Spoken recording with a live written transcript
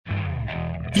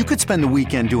You could spend the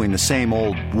weekend doing the same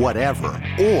old whatever,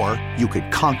 or you could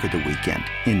conquer the weekend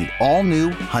in the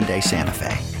all-new Hyundai Santa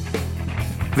Fe.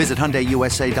 Visit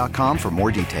HyundaiUSA.com for more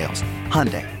details.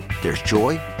 Hyundai, there's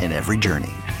joy in every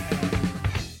journey.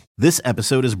 This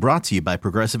episode is brought to you by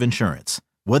Progressive Insurance.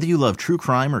 Whether you love true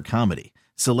crime or comedy,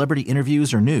 celebrity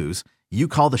interviews or news, you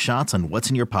call the shots on what's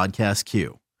in your podcast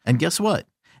queue. And guess what?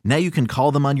 Now you can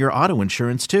call them on your auto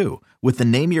insurance too with the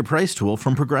Name Your Price tool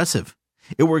from Progressive.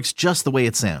 It works just the way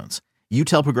it sounds. You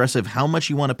tell Progressive how much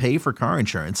you want to pay for car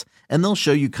insurance, and they'll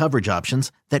show you coverage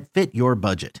options that fit your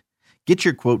budget. Get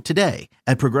your quote today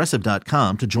at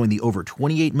Progressive.com to join the over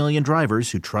 28 million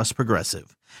drivers who trust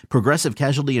Progressive. Progressive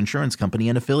Casualty Insurance Company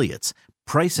and Affiliates.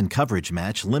 Price and coverage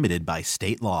match limited by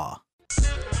state law.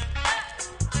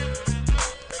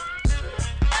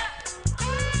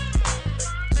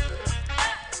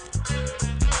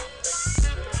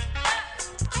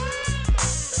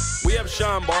 We have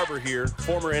Sean Barber here,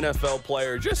 former NFL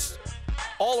player, just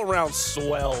all-around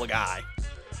swell guy.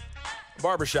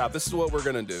 Barbershop, this is what we're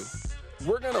going to do.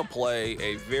 We're going to play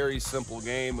a very simple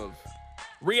game of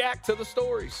react to the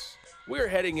stories. We're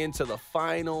heading into the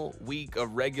final week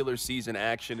of regular season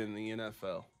action in the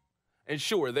NFL. And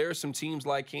sure, there are some teams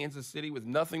like Kansas City with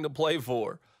nothing to play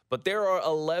for, but there are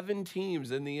 11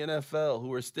 teams in the NFL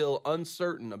who are still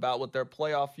uncertain about what their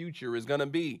playoff future is going to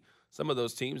be. Some of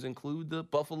those teams include the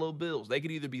Buffalo Bills. They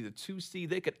could either be the 2 seed,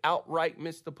 they could outright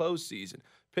miss the postseason.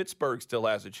 Pittsburgh still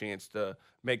has a chance to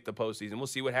make the postseason. We'll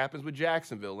see what happens with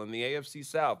Jacksonville in the AFC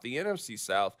South. The NFC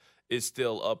South is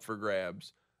still up for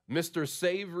grabs. Mr.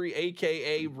 Savory,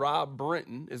 a.k.a. Rob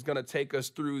Brenton, is going to take us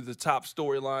through the top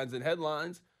storylines and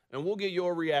headlines, and we'll get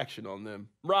your reaction on them.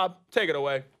 Rob, take it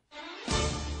away.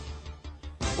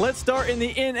 Let's start in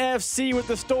the NFC with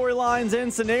the storylines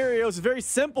and scenarios. It's very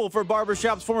simple for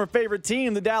Barbershop's former favorite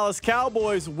team, the Dallas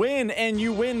Cowboys. Win, and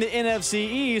you win the NFC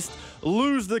East.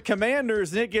 Lose the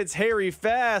Commanders, and it gets hairy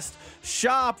fast.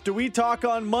 Shop, do we talk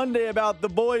on Monday about the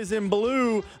boys in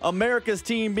blue, America's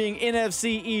team being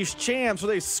NFC East champs,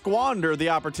 where they squander the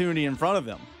opportunity in front of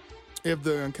them? If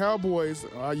the Cowboys,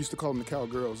 I used to call them the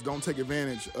Cowgirls, don't take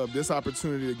advantage of this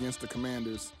opportunity against the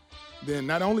Commanders, then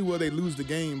not only will they lose the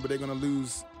game, but they're going to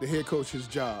lose the head coach's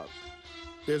job.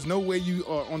 There's no way you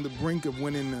are on the brink of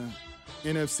winning the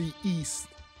NFC East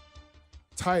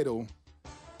title,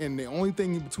 and the only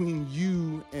thing between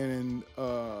you and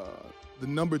the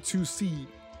number 2 seed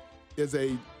is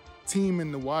a team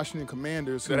in the Washington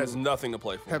Commanders that has nothing to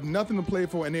play for. Have nothing to play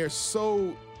for, and they're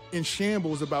so in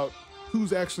shambles about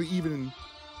who's actually even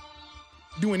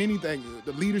doing anything.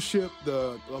 The leadership,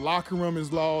 the locker room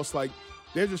is lost. Like,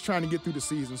 they're just trying to get through the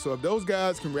season. So if those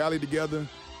guys can rally together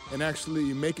and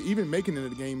actually make it into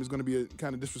the game is going to be a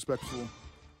kind of disrespectful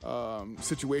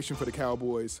situation for the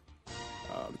Cowboys.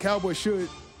 The Cowboys should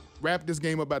wrap this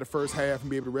game up by the first half and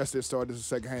be able to rest their starters the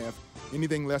second half.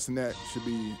 Anything less than that should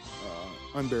be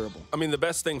unbearable. I mean, the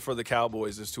best thing for the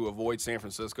Cowboys is to avoid San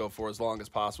Francisco for as long as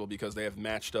possible because they have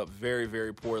matched up very,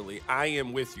 very poorly. I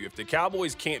am with you. If the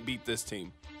Cowboys can't beat this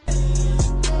team,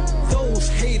 those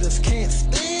haters can't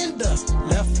stand us.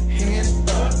 Left hand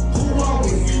up. Who are we?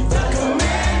 The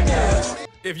Commanders.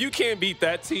 If you can't beat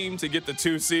that team to get the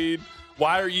 2 seed,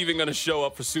 why are you even going to show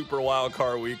up for Super Wild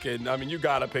Card Weekend? I mean, you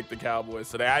got to pick the Cowboys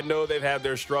today. I know they've had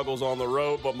their struggles on the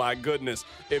road, but my goodness,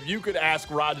 if you could ask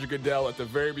Roger Goodell at the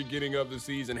very beginning of the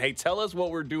season, hey, tell us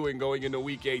what we're doing going into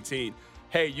Week 18.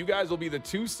 Hey, you guys will be the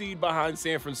 2 seed behind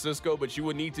San Francisco, but you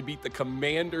would need to beat the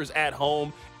Commanders at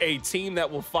home, a team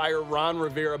that will fire Ron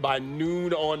Rivera by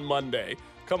noon on Monday.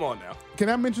 Come on now. Can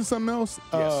I mention something else?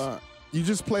 Yes. You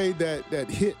just played that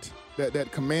hit,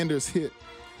 that Commanders hit.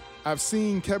 I've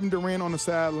seen Kevin Durant on the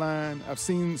sideline. I've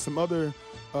seen some other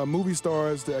movie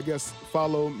stars that I guess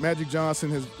follow. Magic Johnson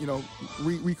has,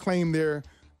 reclaimed their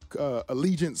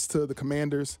allegiance to the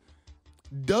Commanders.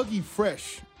 Dougie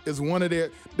Fresh is one of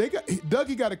their.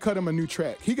 Dougie got to cut him a new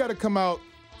track. He got to come out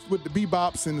with the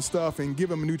bebops and the stuff and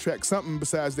give him a new track. Something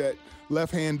besides that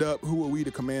left hand up. Who are we,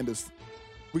 the Commanders?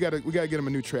 We got to get him a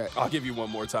new track. I'll give you one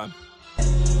more time.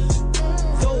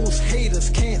 Those haters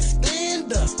can't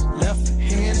stand us. Left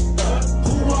hand up.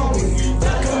 Who are we?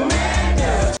 The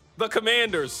Commanders. The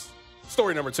Commanders.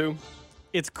 Story number 2.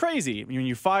 It's crazy. When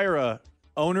you fire a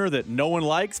owner that no one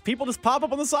likes, people just pop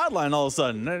up on the sideline all of a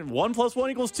sudden. 1 +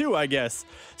 1 = 2, I guess.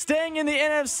 Staying in the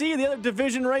NFC, the other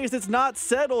division race that's not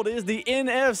settled is the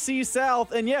NFC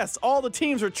South. And yes, all the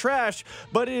teams are trash,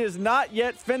 but it is not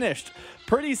yet finished.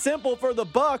 Pretty simple for the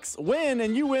Bucks. Win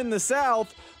and you win the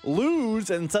South. Lose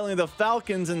and suddenly the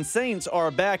Falcons and Saints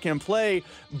are back in play.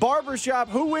 Barbershop,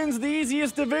 who wins the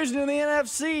easiest division in the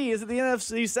NFC? Is it the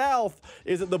NFC South?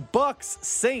 Is it the Bucks,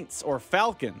 Saints, or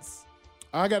Falcons?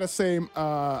 I gotta say,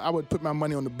 I would put my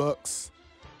money on the Bucks.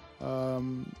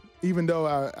 Even though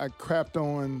I crapped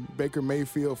on Baker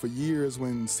Mayfield for years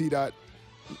when C-Dot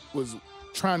was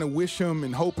trying to wish him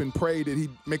and hope and pray that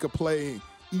he'd make a play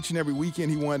each and every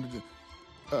weekend. He wanted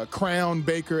to crown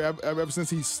Baker ever since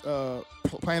he's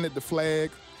planted the flag.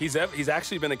 He's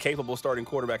actually been a capable starting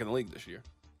quarterback in the league this year.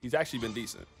 He's actually been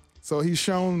decent. So he's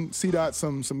shown C-Dot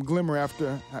some glimmer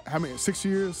after how many 6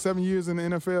 years, 7 years in the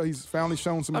NFL. He's finally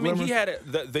shown some glimmer. I mean, he had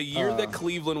the year that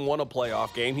Cleveland won a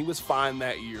playoff game. He was fine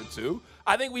that year too.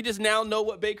 I think we just now know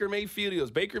what Baker Mayfield is.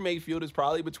 Baker Mayfield is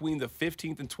probably between the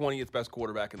 15th and 20th best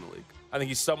quarterback in the league. I think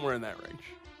he's somewhere in that range.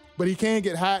 But he can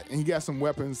get hot, and he got some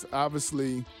weapons.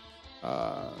 Obviously,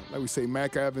 like we say,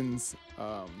 Mac Evans.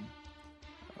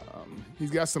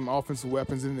 He's got some offensive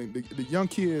weapons. And the young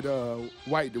kid,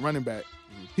 White, the running back,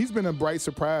 he's been a bright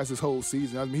surprise this whole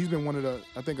season. I mean, he's been one of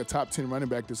a top 10 running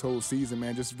back this whole season,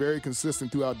 man. Just very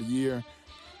consistent throughout the year.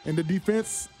 And the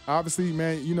defense, obviously,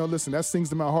 man, listen, that sings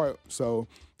to my heart. So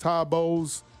Todd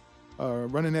Bowles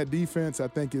running that defense, I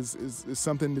think, is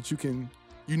something that he's going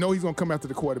to come after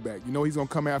the quarterback. He's going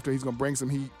to come after, he's going to bring some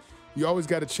heat. You always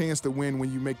got a chance to win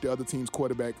when you make the other team's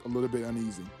quarterback a little bit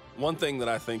uneasy. One thing that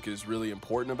I think is really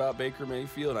important about Baker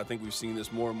Mayfield, and I think we've seen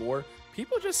this more and more,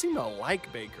 people just seem to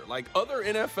like Baker. Like other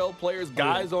NFL players,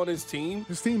 guys on his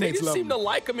teammates they just seem to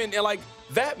like him, and like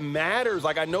that matters.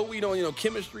 Like I know we don't,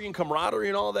 chemistry and camaraderie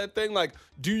and all that thing. Like,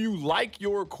 do you like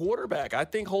your quarterback? I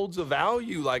think holds a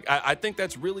value. Like I think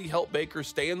that's really helped Baker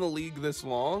stay in the league this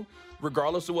long,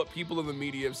 regardless of what people in the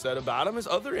media have said about him, is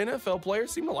other NFL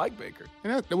players seem to like Baker.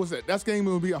 And that game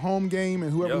will be a home game,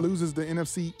 and whoever loses the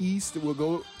NFC East will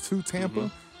go to Tampa.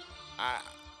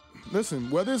 Listen,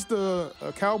 whether it's the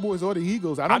Cowboys or the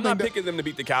Eagles, I'm not picking them to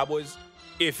beat the Cowboys.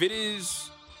 If it is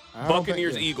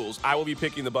Buccaneers-Eagles, I will be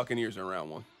picking the Buccaneers in round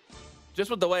one.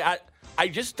 Just with the way I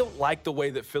just don't like the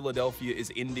way that Philadelphia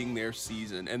is ending their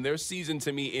season. And their season,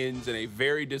 to me, ends in a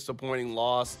very disappointing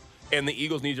loss. And the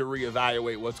Eagles need to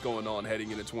reevaluate what's going on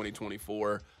heading into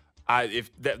 2024.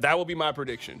 That will be my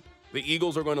prediction. The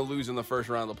Eagles are going to lose in the first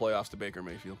round of the playoffs to Baker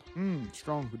Mayfield.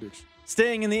 Strong prediction.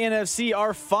 Staying in the NFC,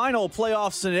 our final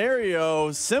playoff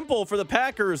scenario, simple for the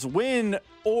Packers: win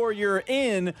or you're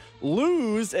in,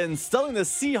 lose, and still the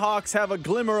Seahawks have a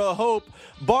glimmer of hope.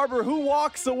 Barber, who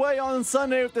walks away on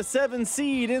Sunday with the 7th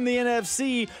seed in the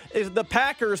NFC? Is the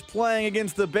Packers playing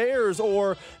against the Bears,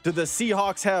 or do the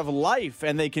Seahawks have life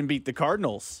and they can beat the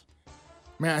Cardinals?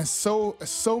 Man, so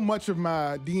much of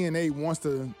my DNA wants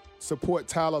to support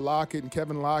Tyler Lockett and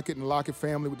Kevin Lockett and the Lockett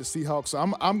family with the Seahawks. So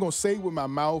I'm going to say with my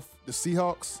mouth the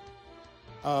Seahawks,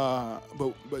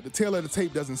 but the tail of the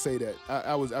tape doesn't say that.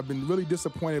 I've been really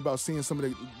disappointed about seeing some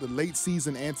of the late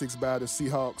season antics by the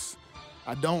Seahawks.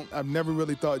 I've never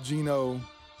really thought Geno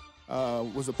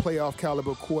was a playoff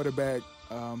caliber quarterback.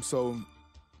 So,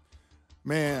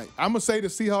 man, I'm going to say the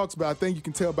Seahawks, but I think you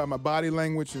can tell by my body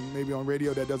language, and maybe on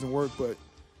radio that doesn't work, but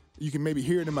you can maybe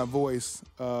hear it in my voice.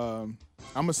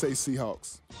 I'm going to say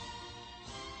Seahawks.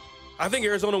 I think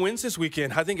Arizona wins this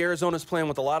weekend. I think Arizona's playing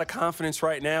with a lot of confidence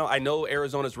right now. I know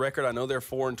Arizona's record. I know they're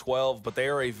 4-12, but they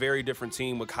are a very different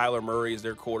team with Kyler Murray as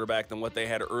their quarterback than what they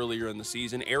had earlier in the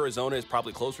season. Arizona is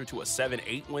probably closer to a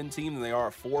 7-8 win team than they are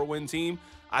a 4-win team.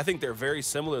 I think they're very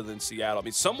similar than Seattle. I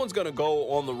mean, someone's going to go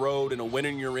on the road in a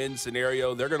win-and-you're-in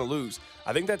scenario. They're going to lose.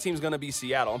 I think that team's going to be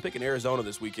Seattle. I'm picking Arizona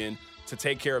this weekend to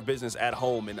take care of business at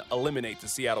home and eliminate the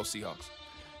Seattle Seahawks.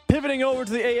 Pivoting over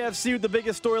to the AFC with the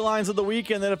biggest storylines of the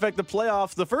weekend that affect the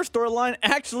playoffs. The first storyline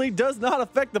actually does not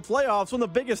affect the playoffs. One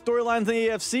of the biggest storylines in the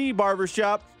AFC,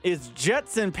 Barbershop, is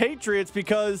Jets and Patriots,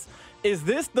 because is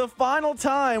this the final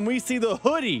time we see the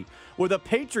hoodie with a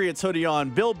Patriots hoodie on?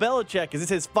 Bill Belichick, is this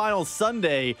his final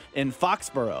Sunday in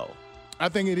Foxborough? I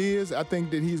think it is. I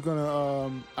think that he's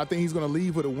gonna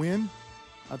leave with a win.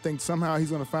 I think somehow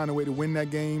he's gonna find a way to win that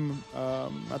game.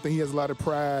 I think he has a lot of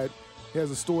pride. He has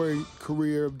a storied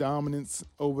career of dominance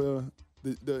over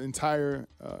the entire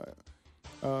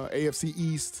AFC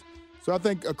East. So I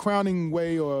think a crowning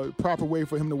way or a proper way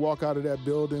for him to walk out of that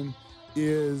building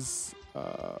is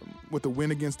with a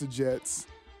win against the Jets.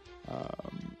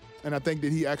 And I think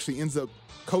that he actually ends up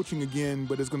coaching again,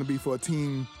 but it's going to be for a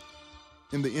team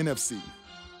in the NFC.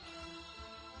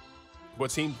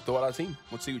 What team? Throw out a team.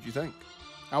 Let's see what you think.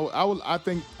 I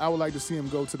think I would like to see him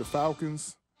go to the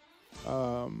Falcons.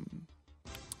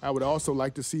 I would also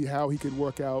like to see how he could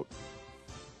work out.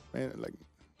 Man, like,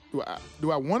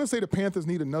 do I want to say the Panthers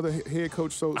need another head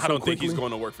coach? I don't think he's going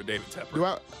to work for David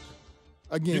Tepper.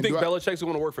 You think Belichick's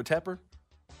going to work for Tepper?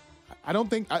 I don't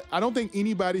think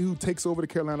anybody who takes over the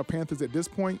Carolina Panthers at this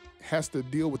point has to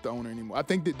deal with the owner anymore. I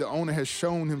think that the owner has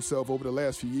shown himself over the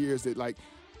last few years that, like,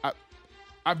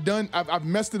 I've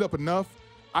messed it up enough.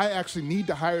 I actually need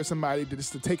to hire somebody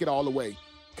to take it all away.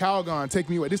 Calgon, take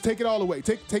me away. Just take it all away.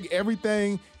 Take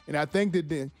everything. And I think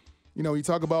that you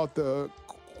talk about the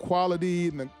quality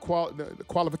and the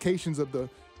qualifications of the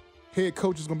head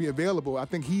coach is going to be available. I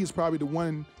think he is probably the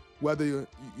one, whether you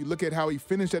look at how he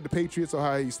finished at the Patriots or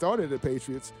how he started at the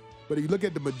Patriots, but if you look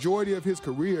at the majority of his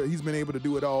career, he's been able to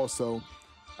do it all. So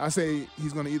I say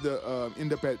he's going to either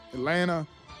end up at Atlanta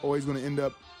or he's going to end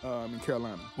up in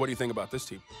Carolina. What do you think about this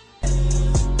team?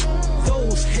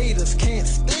 Those haters can't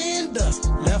stand us.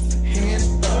 Left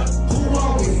hand up. Who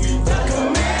are we? The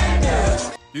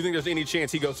Commanders. Do you think there's any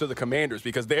chance he goes to the Commanders?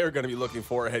 Because they're going to be looking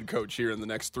for a head coach here in the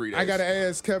next 3 days. I got to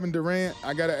ask Kevin Durant.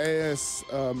 I got to ask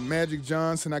Magic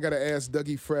Johnson. I got to ask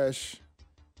Dougie Fresh.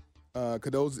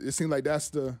 Because it seems like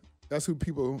that's who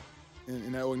people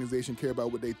in that organization care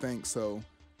about, what they think. So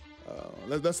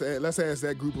let's ask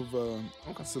that group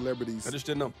of celebrities. I just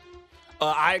didn't know.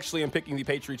 I actually am picking the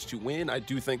Patriots to win. I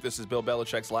do think this is Bill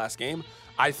Belichick's last game.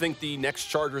 I think the next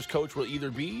Chargers coach will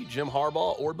either be Jim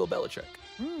Harbaugh or Bill Belichick.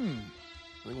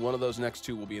 I think one of those next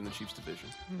two will be in the Chiefs division.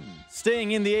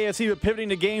 Staying in the AFC, but pivoting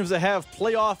to games that have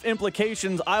playoff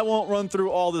implications. I won't run through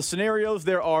all the scenarios.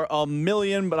 There are a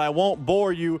million, but I won't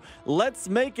bore you. Let's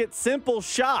make it simple.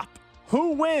 Shop.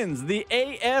 Who wins the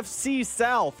AFC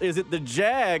South? Is it the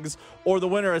Jags or the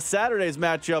winner of Saturday's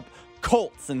matchup,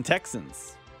 Colts and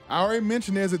Texans? I already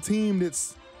mentioned there's a team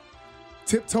that's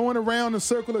tiptoeing around the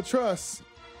circle of trust,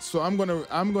 so I'm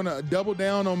gonna double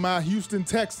down on my Houston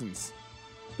Texans.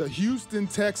 The Houston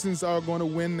Texans are going to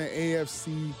win the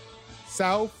AFC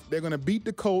South. They're going to beat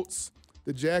the Colts.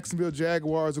 The Jacksonville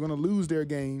Jaguars are going to lose their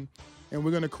game, and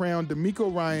we're going to crown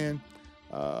DeMeco Ryan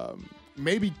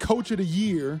maybe Coach of the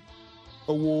Year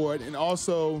award, and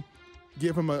also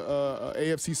give him a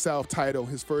AFC South title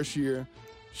his first year.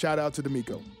 Shout out to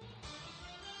DeMeco.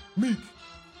 Meek.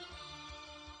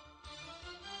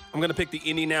 I'm going to pick the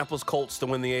Indianapolis Colts to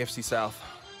win the AFC South.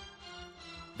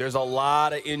 There's a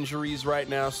lot of injuries right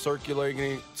now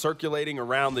circulating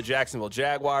around the Jacksonville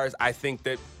Jaguars. I think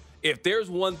that if there's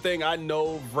one thing I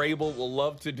know Vrabel will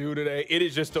love to do today, it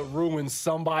is just to ruin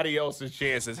somebody else's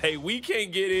chances. Hey, we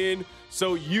can't get in,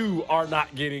 so you are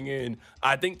not getting in.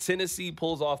 I think Tennessee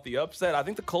pulls off the upset. I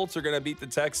think the Colts are going to beat the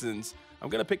Texans. I'm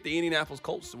going to pick the Indianapolis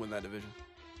Colts to win that division.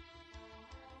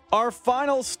 Our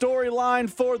final storyline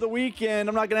for the weekend.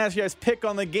 I'm not going to ask you guys pick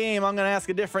on the game. I'm going to ask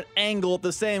a different angle at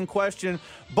the same question.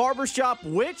 Barbershop,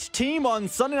 which team on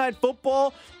Sunday Night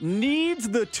Football needs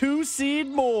the 2 seed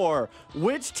more?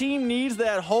 Which team needs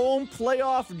that home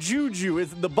playoff juju?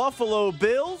 Is it the Buffalo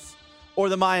Bills or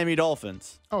the Miami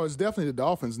Dolphins? Oh, it's definitely the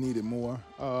Dolphins need it more.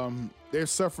 They're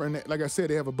suffering. Like I said,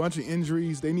 they have a bunch of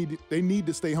injuries. They need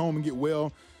to stay home and get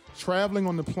well. Traveling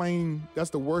on the plane, that's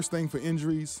the worst thing for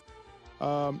injuries.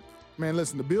 Man,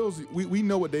 listen, the Bills, we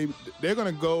know what they're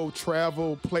going to go,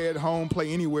 travel, play at home,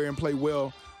 play anywhere, and play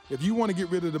well. If you want to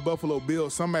get rid of the Buffalo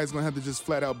Bills, somebody's going to have to just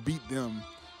flat out beat them.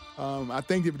 I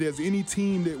think if there's any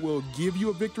team that will give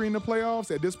you a victory in the playoffs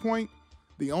at this point,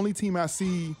 the only team I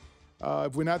see,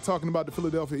 if we're not talking about the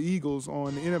Philadelphia Eagles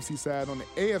on the NFC side, on the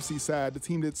AFC side, the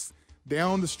team that's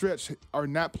down the stretch are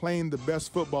not playing the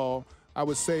best football, I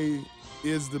would say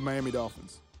is the Miami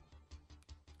Dolphins.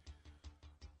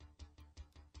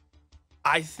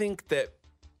 I think that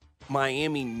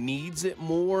Miami needs it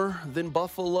more than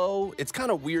Buffalo. It's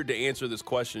kind of weird to answer this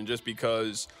question just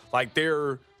because, like,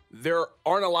 there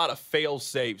aren't a lot of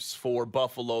fail-safes for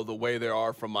Buffalo the way there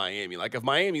are from Miami. Like, if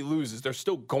Miami loses, they're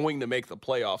still going to make the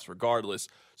playoffs regardless.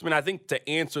 So, I mean, I think to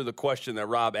answer the question that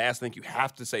Rob asked, I think you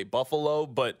have to say Buffalo,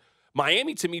 but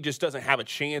Miami, to me, just doesn't have a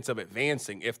chance of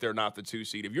advancing if they're not the 2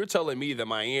 seed. If you're telling me that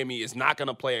Miami is not going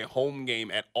to play a home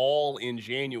game at all in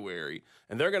January,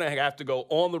 and they're going to have to go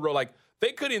on the road, like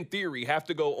they could, in theory, have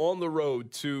to go on the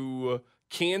road to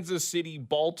Kansas City,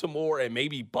 Baltimore, and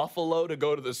maybe Buffalo to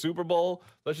go to the Super Bowl.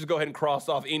 Let's just go ahead and cross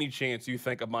off any chance you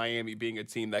think of Miami being a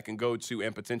team that can go to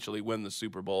and potentially win the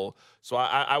Super Bowl. So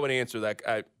I would answer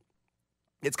that.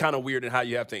 It's kind of weird in how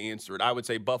you have to answer it. I would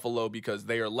say Buffalo because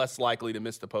they are less likely to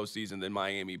miss the postseason than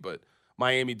Miami, but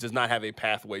Miami does not have a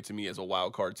pathway to me as a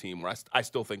wild card team where I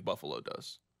still think Buffalo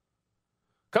does.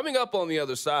 Coming up on the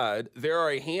other side, there are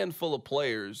a handful of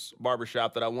players,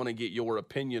 Barbershop, that I want to get your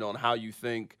opinion on how you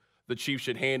think the Chiefs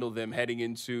should handle them heading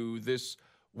into this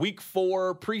Week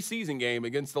 4 preseason game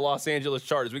against the Los Angeles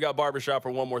Chargers. We got Barbershop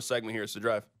for one more segment here, so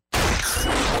drive.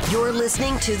 You're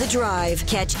listening to The Drive.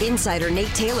 Catch insider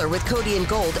Nate Taylor with Cody and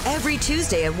Gold every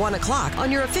Tuesday at 1 o'clock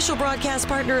on your official broadcast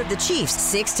partner of the Chiefs,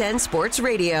 610 Sports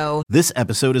Radio. This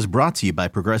episode is brought to you by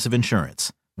Progressive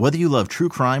Insurance. Whether you love true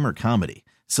crime or comedy,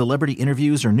 celebrity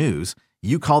interviews or news,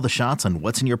 You call the shots on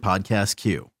what's in your podcast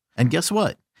queue. And guess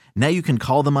what? Now you can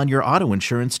call them on your auto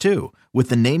insurance too with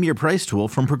the Name Your Price tool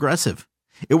from Progressive.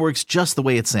 It works just the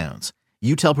way it sounds.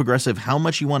 You tell Progressive how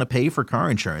much you want to pay for car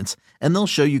insurance, and they'll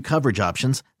show you coverage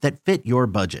options that fit your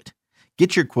budget.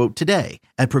 Get your quote today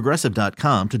at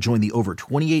Progressive.com to join the over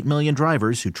 28 million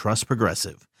drivers who trust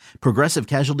Progressive. Progressive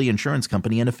Casualty Insurance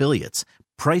Company and Affiliates.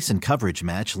 Price and coverage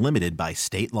match limited by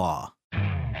state law.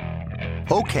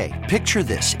 Okay, picture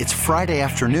this. It's Friday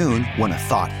afternoon when a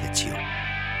thought hits you.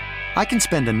 I can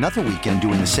spend another weekend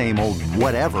doing the same old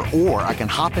whatever, or I can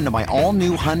hop into my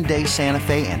all-new Hyundai Santa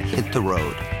Fe and hit the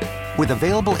road. With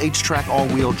available H-Track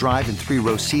all-wheel drive and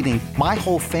 3-row seating, my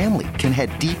whole family can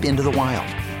head deep into the wild.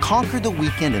 Conquer the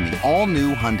weekend in the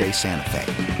all-new Hyundai Santa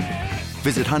Fe.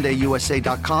 Visit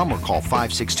HyundaiUSA.com or call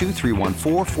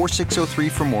 562-314-4603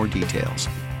 for more details.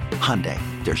 Hyundai,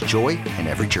 there's joy in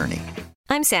every journey.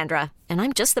 I'm Sandra, and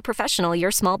I'm just the professional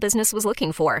your small business was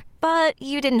looking for. But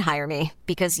you didn't hire me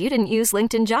because you didn't use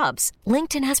LinkedIn Jobs.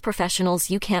 LinkedIn has professionals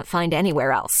you can't find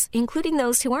anywhere else, including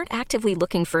those who aren't actively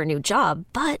looking for a new job,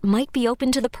 but might be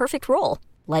open to the perfect role,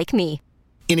 like me.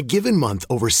 In a given month,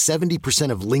 over 70%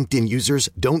 of LinkedIn users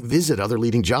don't visit other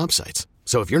leading job sites.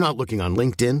 So if you're not looking on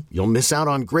LinkedIn, you'll miss out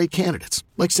on great candidates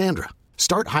like Sandra.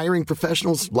 Start hiring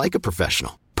professionals like a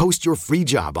professional. Post your free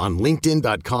job on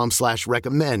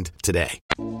linkedin.com/recommend today.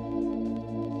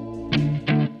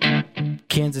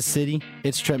 Kansas City,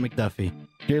 it's Trent McDuffie.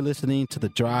 You're listening to The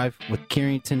Drive with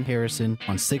Carrington Harrison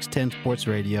on 610 Sports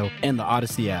Radio and the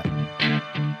Odyssey app.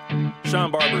 Sean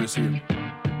Barber is here.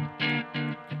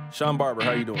 Sean Barber,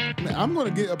 how you doing? Man, I'm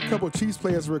going to get a couple of Chiefs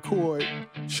players to record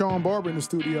Sean Barber in the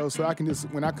studio so I can just,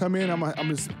 when I come in, I'm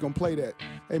just going to play that.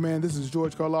 Hey, man, this is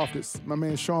George Karlaftis, my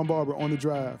man Sean Barber on The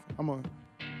Drive.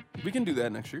 We can do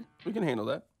that next year. We can handle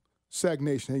that. Sack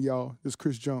Nation, hey, y'all, this is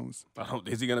Chris Jones.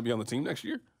 Is he going to be on the team next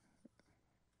year?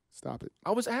 Stop it.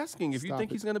 I was asking if you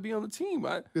think he's going to be on the team.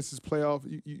 This is playoff.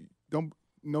 You don't,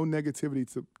 no negativity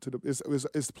to the, it's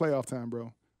playoff time,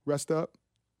 bro. Rest up,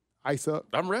 ice up.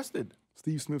 I'm rested.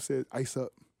 Steve Smith said, ice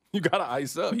up. You got to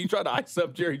ice up. He tried to ice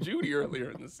up Jerry Jeudy earlier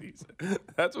in the season.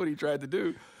 That's what he tried to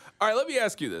do. All right, let me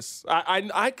ask you this.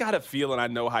 I got a feeling I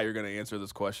know how you're going to answer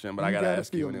this question, but I got to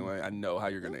ask you anyway. I know how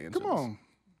you're going to answer this. Come on.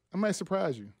 I might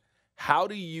surprise you. How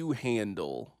do you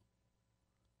handle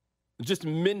just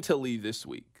mentally this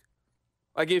week?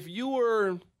 Like if you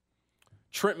were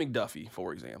Trent McDuffie,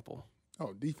 for example.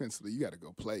 Oh, defensively, you got to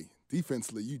go play.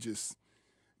 Defensively,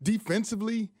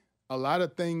 defensively, a lot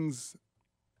of things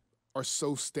are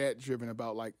so stat-driven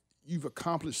about, like, you've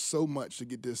accomplished so much to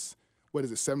get this,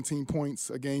 17 points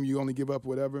a game you only give up,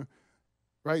 whatever,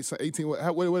 right? So 18,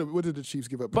 what did the Chiefs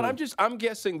give up? But I'm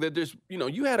guessing that there's,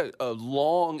 you had a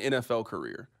long NFL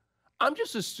career. I'm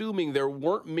just assuming there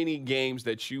weren't many games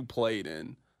that you played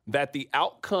in that the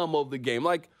outcome of the game,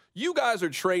 like, you guys are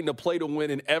trained to play to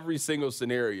win in every single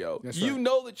scenario. That's you right.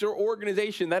 know that your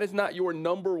organization, that is not your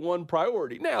number one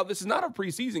priority. Now, this is not a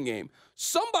preseason game.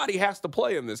 Somebody has to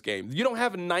play in this game. You don't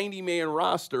have a 90-man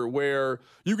roster where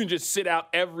you can just sit out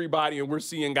everybody and we're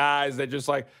seeing guys that just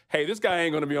like, hey, this guy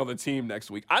ain't going to be on the team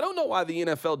next week. I don't know why the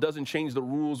NFL doesn't change the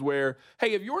rules where,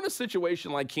 hey, if you're in a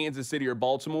situation like Kansas City or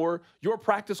Baltimore, your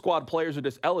practice squad players are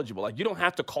just eligible. Like, you don't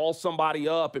have to call somebody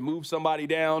up and move somebody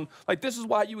down. Like, this is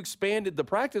why you expanded the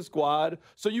practice squad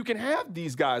so you can have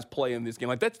these guys play in this game.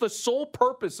 Like, that's the sole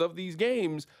purpose of these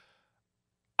games.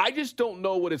 I just don't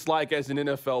know what it's like as an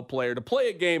NFL player to play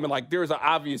a game and, like, there's an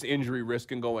obvious injury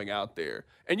risk in going out there.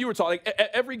 And you were talking,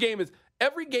 every game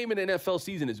in an NFL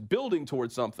season is building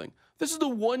towards something. This is the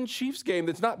one Chiefs game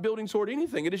that's not building toward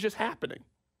anything. It is just happening.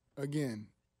 Again,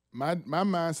 my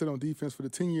mindset on defense for the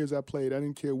 10 years I played, I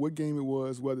didn't care what game it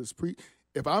was, whether it's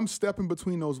if I'm stepping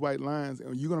between those white lines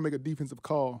and you're going to make a defensive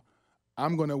call,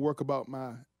 I'm going to work about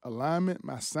my alignment,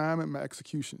 my assignment, my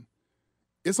execution.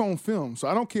 It's on film, so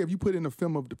I don't care if you put in a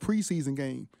film of the preseason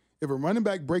game. If a running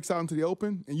back breaks out into the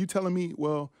open and you telling me,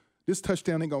 well, this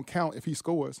touchdown ain't going to count if he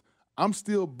scores, I'm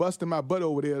still busting my butt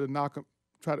over there to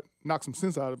try to knock some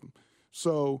sense out of him.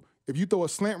 So if you throw a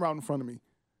slant route in front of me,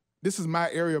 this is my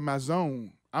area, my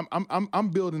zone. I'm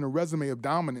building a resume of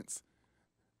dominance.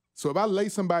 So if I lay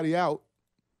somebody out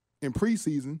in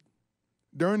preseason,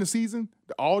 during the season,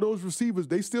 all those receivers,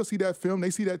 they still see that film,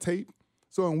 they see that tape.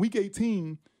 So in week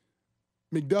 18,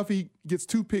 McDuffie gets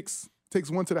 2 picks,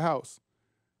 takes 1 to the house.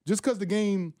 Just because the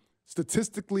game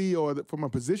statistically or from a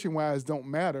position-wise don't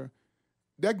matter,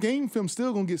 that game film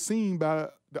still going to get seen by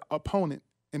the opponent,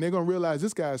 and they're going to realize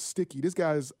this guy's sticky. This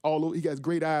guy's all over. He got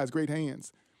great eyes, great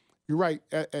hands. You're right.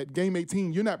 At game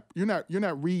 18, you're not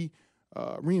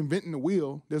reinventing the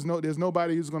wheel. There's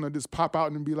nobody who's going to just pop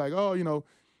out and be like, oh,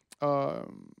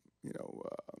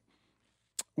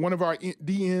 one of our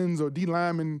D ends or D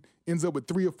linemen ends up with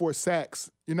 3 or 4 sacks,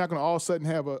 you're not going to all of a sudden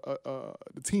have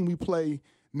the team we play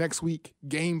next week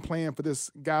game plan for this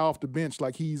guy off the bench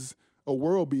like he's a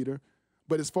world beater.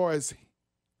 But as far as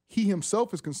he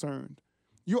himself is concerned,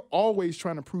 you're always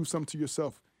trying to prove something to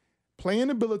yourself. Playing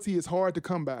ability is hard to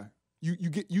come by. You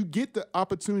get the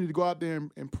opportunity to go out there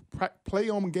and play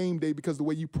on game day because of the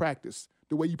way you practice,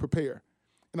 the way you prepare.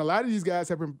 And a lot of these guys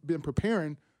have been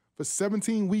preparing for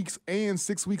 17 weeks and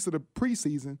 6 weeks of the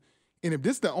preseason. And if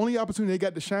this is the only opportunity they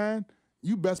got to shine,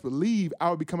 you best believe I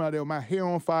would be coming out there with my hair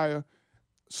on fire,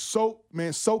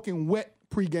 soaking wet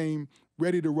pregame,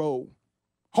 ready to roll,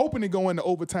 hoping to go into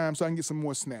overtime so I can get some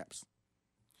more snaps.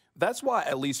 That's why,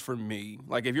 at least for me,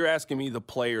 like if you're asking me the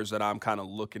players that I'm kind of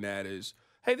looking at is,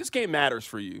 hey, this game matters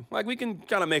for you. Like we can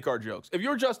kind of make our jokes. If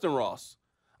you're Justin Ross,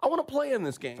 I want to play in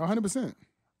this game. 100%.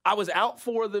 I was out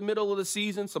for the middle of the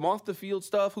season, some off-the-field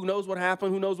stuff. Who knows what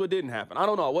happened? Who knows what didn't happen? I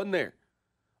don't know. I wasn't there.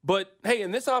 But, hey,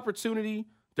 in this opportunity,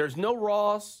 there's no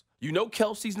Ross. You know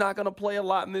Kelsey's not going to play a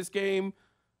lot in this game.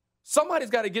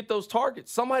 Somebody's got to get those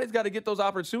targets. Somebody's got to get those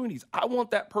opportunities. I want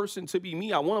that person to be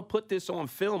me. I want to put this on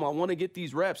film. I want to get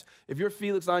these reps. If you're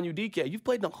Felix Onyeudike, you've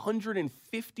played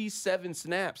 157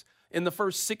 snaps in the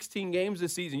first 16 games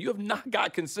this season. You have not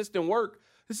got consistent work.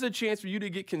 This is a chance for you to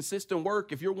get consistent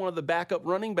work if you're one of the backup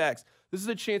running backs. This is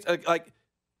a chance, like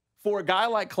for a guy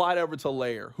like Clyde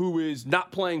Edwards-Helaire, who is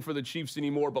not playing for the Chiefs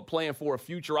anymore but playing for a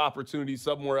future opportunity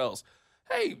somewhere else.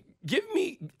 Hey, give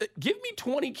me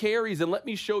 20 carries and let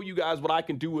me show you guys what I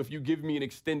can do if you give me an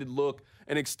extended look,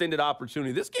 an extended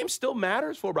opportunity. This game still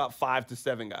matters for about 5 to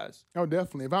 7 guys. Oh,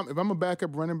 definitely. If I'm a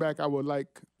backup running back, I would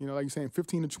like you're saying,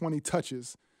 15 to 20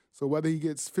 touches. So whether he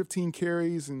gets 15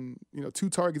 carries and 2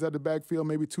 targets out the backfield,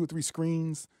 maybe 2 or 3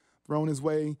 screens thrown his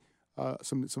way,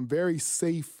 some very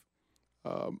safe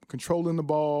controlling the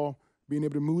ball, being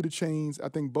able to move the chains. I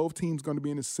think both teams going to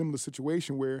be in a similar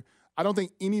situation where I don't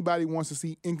think anybody wants to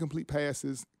see incomplete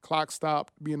passes, clock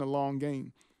stopped, being a long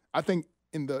game. I think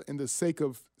in the sake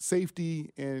of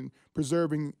safety and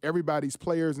preserving everybody's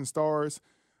players and stars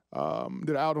that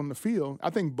are out on the field, I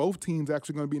think both teams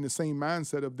actually going to be in the same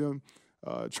mindset of them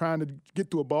trying to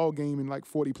get through a ball game in like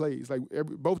 40 plays. Like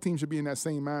both teams should be in that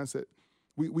same mindset.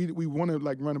 We want to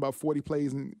like run about 40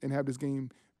 plays and have this game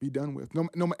be done with.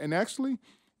 And actually,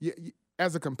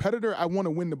 as a competitor, I want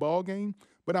to win the ball game,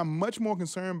 but I'm much more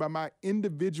concerned by my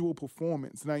individual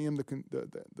performance than I am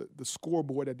the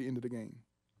scoreboard at the end of the game.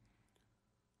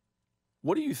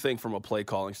 What do you think from a play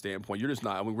calling standpoint? You're just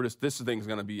not. I mean, this thing's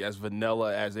going to be as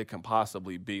vanilla as it can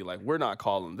possibly be. Like we're not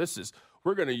calling this.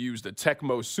 We're going to use the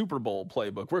Tecmo Super Bowl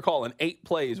playbook. We're calling 8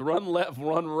 plays: run left,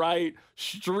 run right,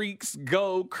 streaks,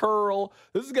 go, curl.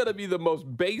 This is going to be the most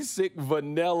basic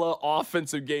vanilla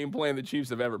offensive game plan the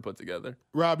Chiefs have ever put together.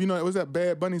 Rob, was that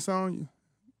Bad Bunny song?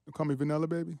 You call me Vanilla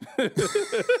Baby.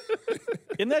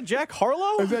 Isn't that Jack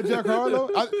Harlow? Is that Jack Harlow?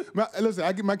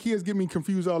 Listen, my kids get me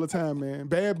confused all the time, man.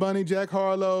 Bad Bunny, Jack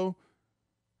Harlow.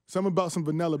 Something about some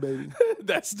Vanilla Baby.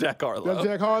 That's Jack Harlow. That's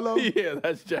Jack Harlow? Yeah,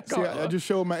 that's Jack Harlow. I just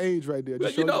showed my age right there.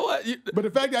 You know what? But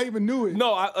the fact that I even knew it.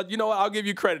 No, you know what? I'll give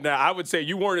you credit now. I would say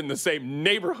you weren't in the same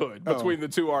neighborhood between the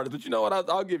two artists. But you know what?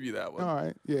 I'll give you that one. All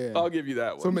right, yeah. I'll give you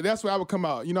that one. So that's where I would come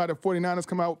out. You know how the 49ers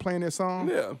come out playing their song?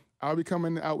 Yeah. I'll be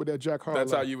coming out with that Jack Harlow.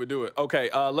 That's how you would do it. Okay,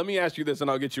 let me ask you this,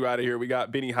 and I'll get you out of here. We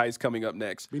got Benny Heiss coming up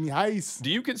next. Benny Heiss. Do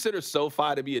you consider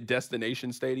SoFi to be a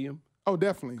destination stadium? Oh,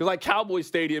 definitely. Because like Cowboy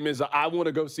Stadium is, I want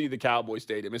to go see the Cowboy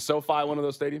Stadium. Is SoFi one of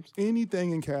those stadiums? Anything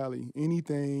in Cali,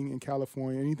 anything in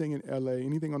California, anything in LA,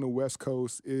 anything on the West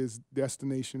Coast is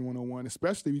destination 101.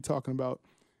 Especially we talking about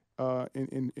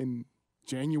in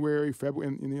January,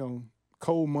 February, and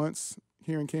cold months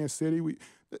here in Kansas City.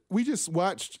 We just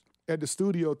watched at the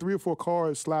studio 3 or 4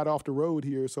 cars slide off the road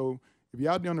here. So if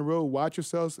you're out there on the road, watch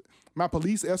yourselves. My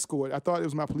police escort, I thought it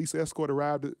was my police escort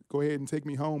arrived to go ahead and take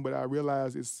me home, but I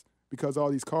realized it's because all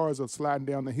these cars are sliding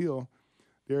down the hill.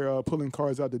 They're pulling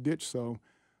cars out the ditch. So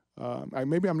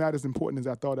maybe I'm not as important as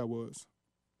I thought I was.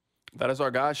 That is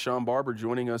our guy, Sean Barber,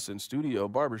 joining us in studio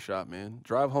barbershop, man.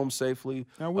 Drive home safely.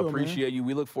 I will, appreciate you.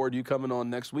 We look forward to you coming on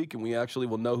next week, and we actually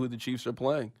will know who the Chiefs are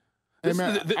playing. Hey, This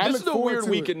man, is a weird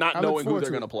week and not knowing who they're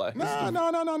going to play.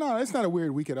 No. It's not a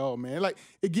weird week at all, man. Like,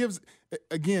 it gives,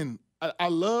 again, I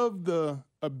love the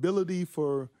ability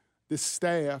for this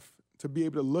staff to be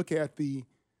able to look at the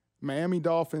Miami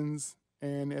Dolphins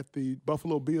and at the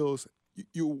Buffalo Bills.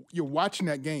 You're watching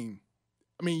that game.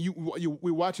 I mean,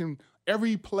 we're watching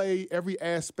every play, every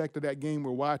aspect of that game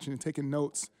we're watching and taking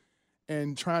notes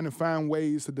and trying to find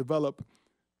ways to develop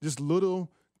just little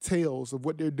tales of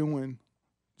what they're doing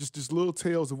just little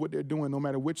tales of what they're doing, no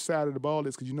matter which side of the ball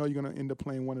is, because you know you're going to end up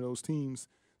playing one of those teams.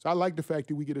 So I like the fact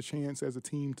that we get a chance as a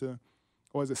team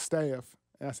or as a staff,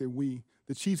 and I say we,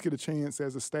 the Chiefs get a chance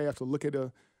as a staff to look at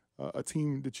a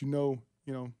team that you know,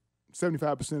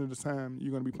 75% of the time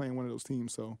you're going to be playing one of those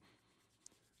teams. So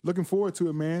looking forward to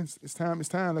it, man. It's time.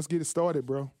 Let's get it started,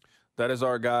 bro. That is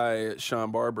our guy,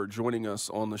 Sean Barber, joining us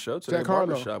on the show today. Jack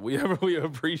Harlow. Barbershop. We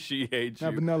appreciate you.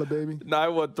 Not vanilla, baby.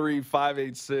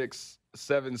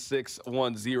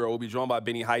 913-586-7610. We'll be joined by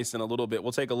Benny Heiss in a little bit.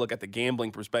 We'll take a look at the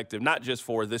gambling perspective, not just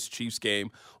for this Chiefs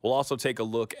game. We'll also take a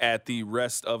look at the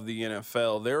rest of the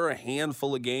NFL. There are a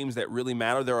handful of games that really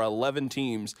matter. There are 11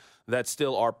 teams that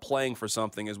still are playing for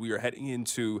something as we are heading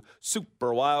into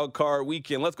Super Wild Card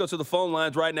Weekend. Let's go to the phone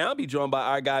lines right now. Be joined by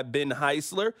our guy, Ben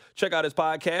Heisler. Check out his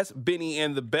podcast, Benny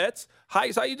and the Bets.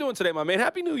 Heiss, how you doing today, my man?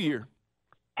 Happy New Year.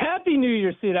 Happy New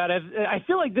Year, C-Dot. I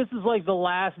feel like this is like the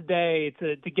last day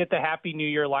to get the Happy New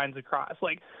Year lines across.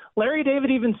 Like Larry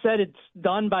David even said it's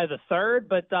done by the 3rd,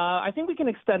 but I think we can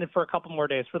extend it for a couple more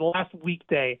days for the last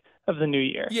weekday of the new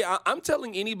year. Yeah, I'm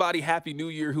telling anybody Happy New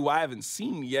Year who I haven't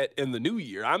seen yet in the new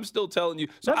year. I'm still telling you.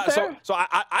 So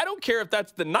I don't care if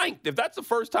that's the 9th. If that's the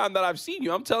first time that I've seen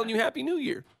you, I'm telling you Happy New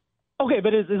Year. Okay,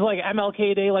 but is like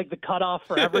MLK Day like the cutoff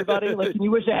for everybody? Like, can you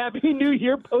wish a Happy New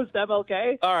Year post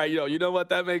MLK? All right, you know what?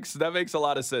 That makes a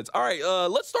lot of sense. All right,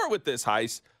 let's start with this,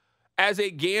 Heiss. As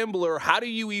a gambler, how do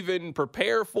you even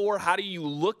prepare for? How do you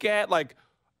look at, like,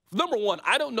 number one,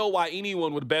 I don't know why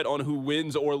anyone would bet on who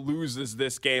wins or loses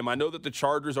this game. I know that the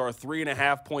Chargers are a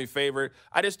 3.5-point favorite.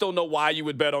 I just don't know why you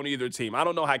would bet on either team. I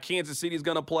don't know how Kansas City is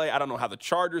going to play. I don't know how the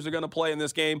Chargers are going to play in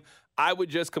this game. I would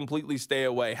just completely stay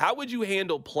away. How would you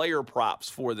handle player props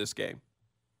for this game?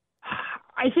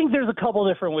 I think there's a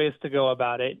couple different ways to go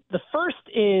about it. The first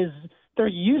is there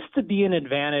used to be an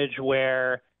advantage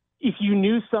where if you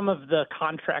knew some of the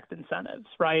contract incentives,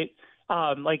 right?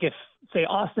 Like if, say,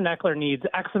 Austin Eckler needs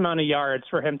X amount of yards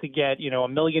for him to get,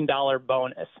 $1 million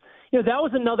bonus. That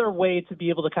was another way to be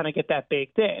able to kind of get that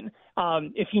baked in.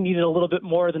 If he needed a little bit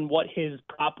more than what his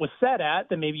prop was set at,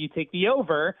 then maybe you take the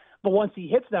over. But once he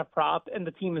hits that prop and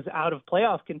the team is out of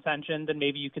playoff contention, then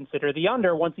maybe you consider the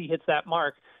under. Once he hits that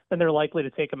mark, then they're likely to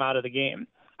take him out of the game.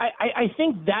 I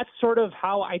think that's sort of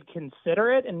how I'd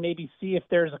consider it and maybe see if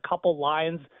there's a couple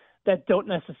lines that don't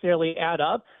necessarily add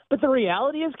up. But the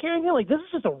reality is, Carrington, like, this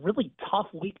is just a really tough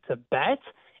week to bet.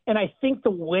 And I think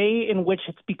the way in which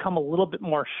it's become a little bit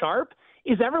more sharp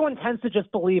is everyone tends to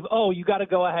just believe, oh, you got to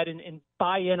go ahead and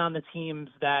buy in on the teams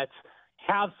that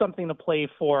have something to play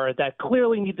for, that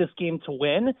clearly need this game to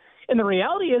win. And the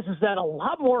reality is that a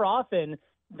lot more often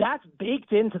that's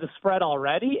baked into the spread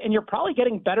already, and you're probably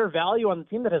getting better value on the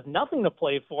team that has nothing to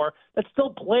play for, that's still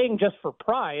playing just for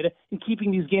pride and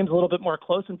keeping these games a little bit more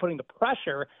close and putting the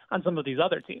pressure on some of these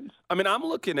other teams. I mean, I'm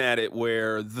looking at it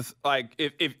where,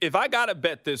 if I got to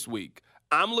bet this week,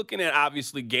 I'm looking at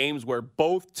obviously games where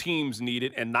both teams need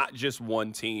it and not just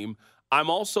one team. I'm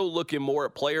also looking more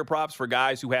at player props for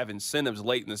guys who have incentives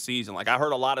late in the season. Like, I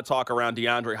heard a lot of talk around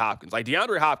DeAndre Hopkins. Like,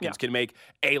 DeAndre Hopkins can make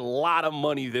a lot of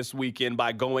money this weekend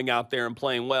by going out there and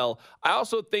playing well. I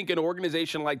also think an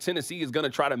organization like Tennessee is going to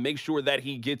try to make sure that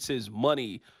he gets his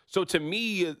money. So to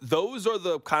me, those are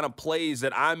the kind of plays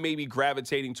that I'm maybe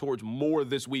gravitating towards more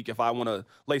this week if I want to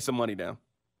lay some money down.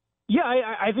 Yeah,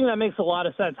 I think that makes a lot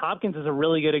of sense. Hopkins is a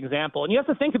really good example. And you have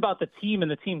to think about the team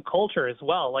and the team culture as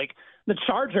well. Like the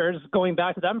Chargers, going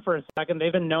back to them for a second,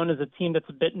 they've been known as a team that's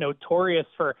a bit notorious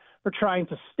for trying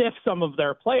to stiff some of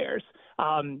their players.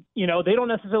 They don't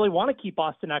necessarily want to keep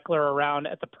Austin Eckler around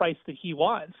at the price that he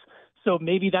wants. So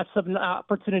maybe that's an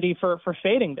opportunity for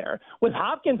fading there. With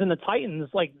Hopkins and the Titans,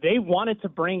 like they wanted to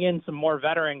bring in some more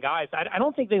veteran guys. I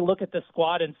don't think they look at the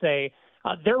squad and say,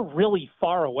 they're really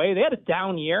far away. They had a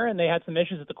down year, and they had some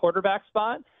issues at the quarterback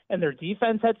spot, and their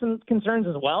defense had some concerns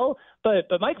as well. But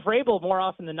Mike Vrabel, more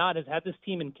often than not, has had this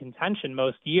team in contention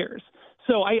most years.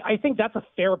 So I think that's a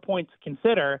fair point to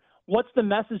consider. What's the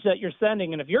message that you're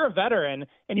sending? And if you're a veteran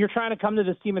and you're trying to come to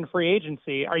this team in free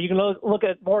agency, are you going to look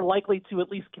at more likely to at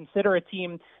least consider a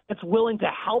team that's willing to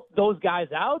help those guys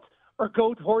out, or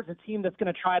go towards a team that's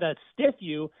going to try to stiff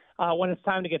you when it's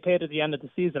time to get paid at the end of the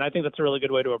season? I think that's a really good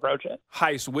way to approach it.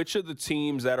 Heiss, which of the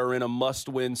teams that are in a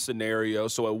must-win scenario,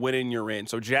 so a win and you're in,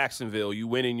 so Jacksonville, you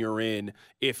win and you're in.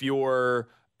 If you're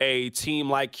a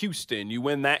team like Houston, you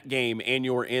win that game and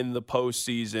you're in the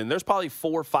postseason. There's probably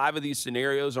 4 or 5 of these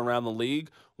scenarios around the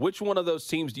league. Which one of those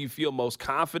teams do you feel most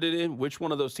confident in? Which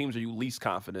one of those teams are you least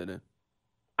confident in?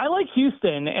 I like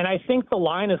Houston, and I think the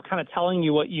line is kind of telling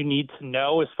you what you need to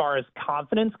know as far as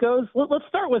confidence goes. Let's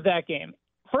start with that game.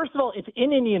 First of all, it's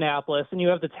in Indianapolis, and you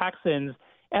have the Texans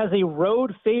as a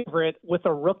road favorite with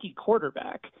a rookie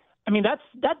quarterback. I mean,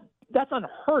 that's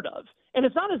unheard of. And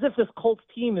it's not as if this Colts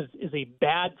team is a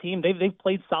bad team. They've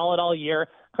played solid all year.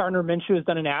 Gardner Minshew has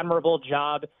done an admirable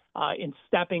job in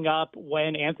stepping up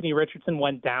when Anthony Richardson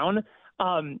went down.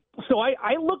 So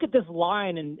I look at this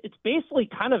line, and it's basically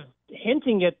kind of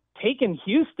hinting at taking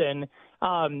Houston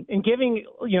and giving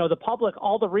the public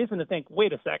all the reason to think,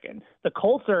 wait a second, the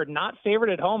Colts are not favored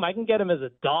at home. I can get them as a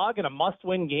dog in a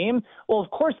must-win game. Well, of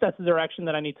course, that's the direction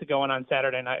that I need to go in on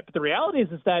Saturday night. But the reality is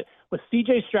that with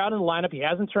C.J. Stroud in the lineup, he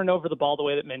hasn't turned over the ball the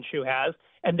way that Minshew has,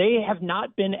 and they have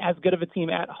not been as good of a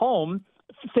team at home,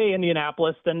 say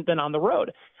Indianapolis, than on the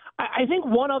road. I think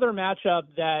one other matchup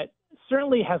that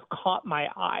certainly has caught my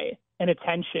eye and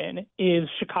attention is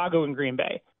Chicago and Green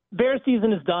Bay. Bears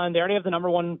season is done. They already have the number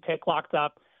one pick locked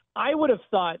up. I would have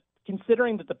thought,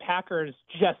 considering that the Packers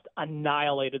just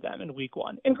annihilated them in week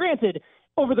one. And granted,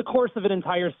 over the course of an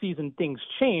entire season, things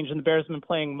change, and the Bears have been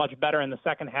playing much better in the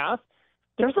second half.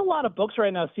 There's a lot of books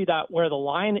right now, see that, where the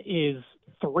line is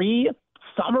 3.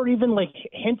 Some are even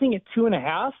hinting at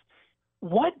 2.5.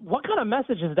 What kind of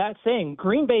message is that saying?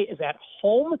 Green Bay is at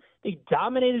home. They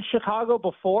dominated Chicago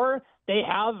before. They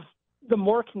have the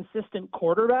more consistent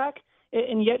quarterback.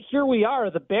 And yet here we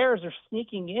are. The Bears are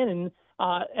sneaking in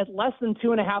at less than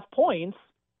 2.5 points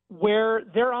where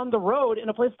they're on the road in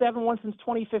a place they haven't won since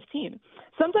 2015.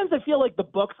 Sometimes I feel like the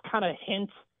books kind of hint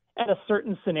at a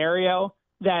certain scenario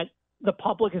that the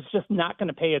public is just not going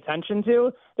to pay attention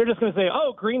to. They're just going to say,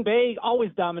 oh, Green Bay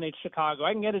always dominates Chicago.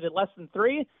 I can get it at less than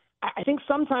 3. I think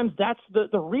sometimes that's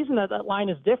the reason that line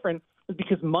is different is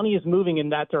because money is moving in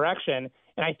that direction.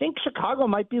 And I think Chicago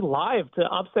might be live to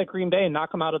upset Green Bay and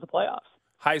knock them out of the playoffs.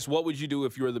 Heist, what would you do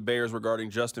if you were the Bears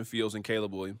regarding Justin Fields and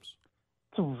Caleb Williams?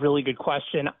 It's a really good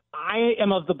question. I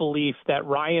am of the belief that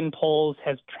Ryan Poles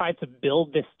has tried to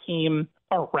build this team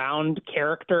around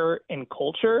character and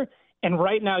culture. And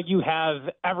right now you have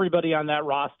everybody on that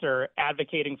roster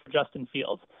advocating for Justin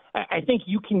Fields. I think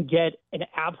you can get an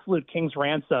absolute king's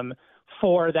ransom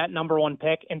for that number 1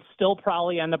 pick and still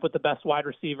probably end up with the best wide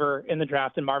receiver in the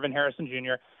draft in Marvin Harrison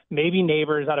Jr., maybe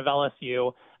Neighbors out of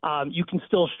LSU. You can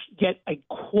still get a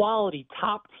quality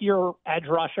top-tier edge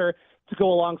rusher to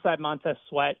go alongside Montez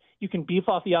Sweat. You can beef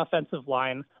off the offensive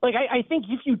line. I think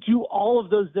if you do all of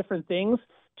those different things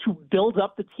to build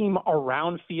up the team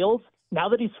around Fields, now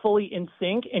that he's fully in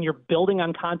sync and you're building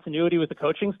on continuity with the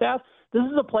coaching staff, this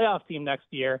is a playoff team next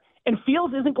year. And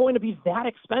Fields isn't going to be that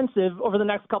expensive over the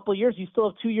next couple of years. You still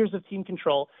have 2 years of team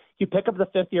control. You pick up the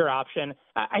 5th-year option.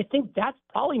 I think that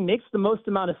probably makes the most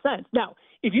amount of sense. Now,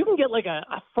 if you can get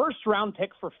a first-round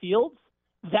pick for Fields,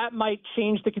 that might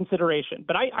change the consideration.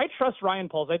 But I trust Ryan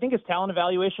Poles. I think his talent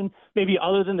evaluation, maybe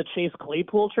other than the Chase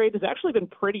Claypool trade, has actually been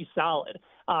pretty solid.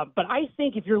 But I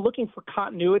think if you're looking for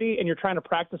continuity and you're trying to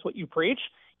practice what you preach,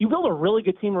 you build a really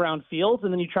good team around Fields,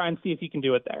 and then you try and see if you can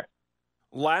do it there.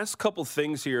 Last couple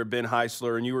things here, Ben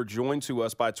Heisler, and you were joined to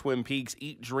us by Twin Peaks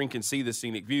Eat, Drink, and See the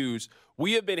Scenic Views.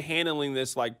 We have been handling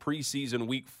this like preseason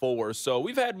week 4, so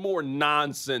we've had more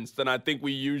nonsense than I think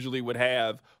we usually would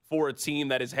have for a team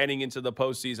that is heading into the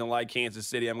postseason like Kansas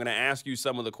City. I'm going to ask you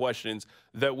some of the questions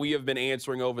that we have been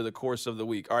answering over the course of the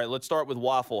week. All right, let's start with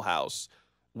Waffle House.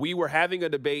 We were having a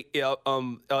debate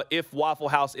if Waffle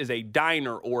House is a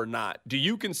diner or not. Do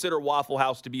you consider Waffle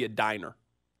House to be a diner?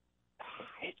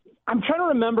 I'm trying to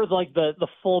remember the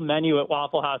full menu at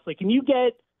Waffle House. Can you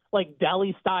get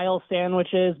deli style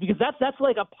sandwiches? Because that's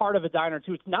a part of a diner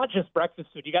too. It's not just breakfast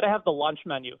food. You got to have the lunch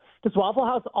menu. Does Waffle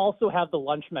House also have the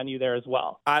lunch menu there as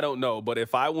well? I don't know, but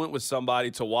if I went with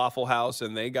somebody to Waffle House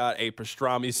and they got a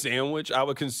pastrami sandwich, I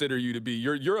would consider you to be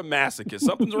you're a masochist.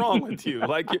 Something's wrong with you.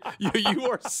 You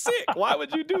are sick. Why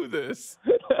would you do this?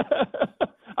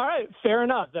 All right, fair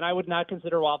enough. Then I would not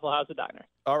consider Waffle House a diner.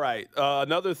 All right.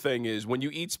 Another thing is when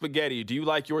you eat spaghetti, do you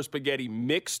like your spaghetti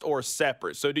mixed or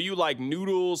separate? So do you like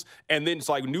noodles and then it's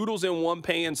like noodles in one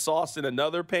pan, sauce in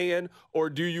another pan, or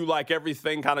do you like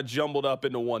everything kind of jumbled up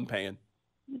into one pan?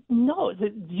 No,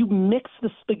 you mix the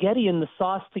spaghetti and the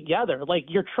sauce together.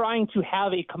 You're trying to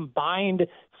have a combined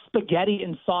spaghetti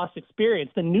and sauce experience.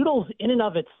 The noodles in and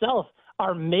of itself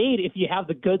are made if you have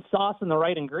the good sauce and the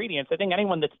right ingredients. I think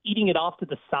anyone that's eating it off to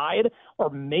the side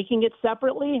or making it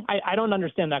separately, I don't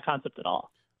understand that concept at all.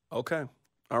 Okay.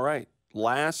 All right.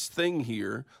 Last thing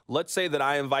here. Let's say that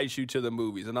I invite you to the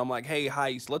movies and I'm like, hey,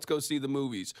 Heist, let's go see the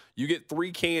movies. You get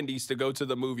 3 candies to go to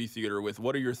the movie theater with.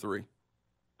 What are your 3?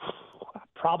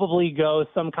 Probably go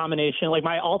some combination.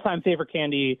 My all-time favorite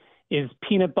candy is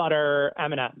peanut butter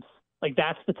M&Ms.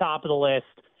 That's the top of the list.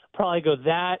 Probably go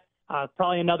that.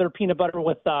 Probably another peanut butter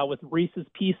with Reese's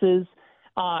Pieces.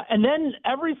 And then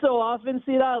every so often,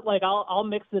 see that, like I'll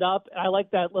mix it up. I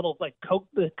like that little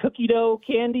the cookie dough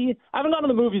candy. I haven't gone to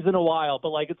the movies in a while, but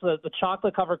like it's the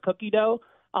chocolate covered cookie dough.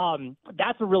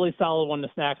 That's a really solid one to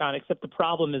snack on, except the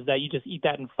problem is that you just eat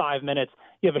that in 5 minutes.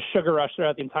 You have a sugar rush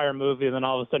throughout the entire movie, and then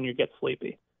all of a sudden you get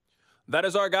sleepy. That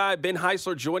is our guy, Ben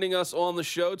Heisler, joining us on the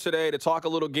show today to talk a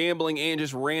little gambling and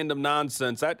just random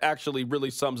nonsense. That actually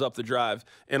really sums up the drive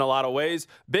in a lot of ways.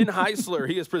 Ben Heisler,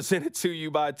 he is presented to you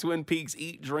by Twin Peaks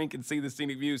Eat, Drink, and See the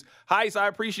Scenic Views. Heis, I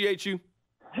appreciate you.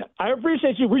 I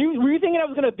appreciate you. Were you thinking I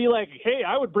was going to be like, hey,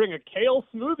 I would bring a kale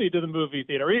smoothie to the movie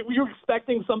theater? Were you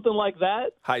expecting something like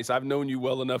that? Heis, I've known you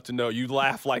well enough to know you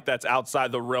laugh like that's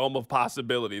outside the realm of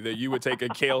possibility that you would take a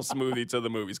kale smoothie to the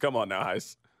movies. Come on now,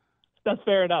 Heis. That's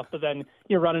fair enough, but then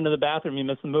you run into the bathroom, you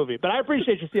miss the movie. But I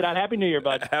appreciate you, Steve. Happy New Year,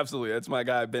 bud. Absolutely. That's my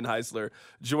guy, Ben Heisler,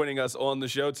 joining us on the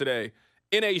show today.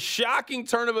 In a shocking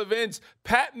turn of events,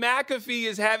 Pat McAfee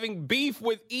is having beef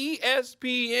with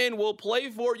ESPN. We'll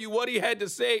play for you what he had to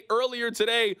say earlier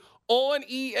today on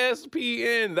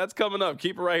ESPN. That's coming up.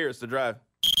 Keep it right here. It's The Drive.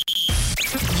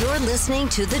 You're listening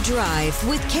to The Drive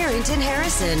with Carrington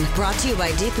Harrison. Brought to you by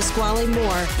DePasquale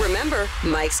Moore. Remember,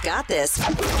 Mike's got this.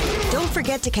 Don't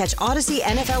forget to catch Odyssey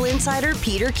NFL insider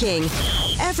Peter King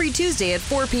every Tuesday at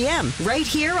 4 p.m. right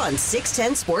here on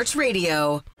 610 Sports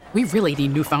Radio. We really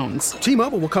need new phones.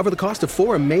 T-Mobile will cover the cost of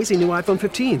 4 amazing new iPhone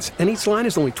 15s, and each line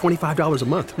is only $25 a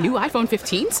month. New iPhone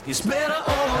 15s? It's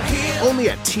better over here. Only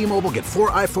at T-Mobile, get 4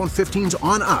 iPhone 15s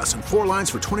on us and 4 lines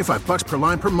for $25 per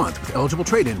line per month with eligible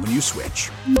trade-in when you switch.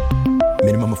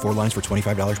 Minimum of 4 lines for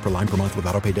 $25 per line per month with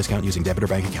autopay discount using debit or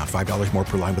bank account. $5 more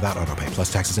per line without autopay,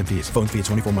 plus taxes and fees. Phone fee at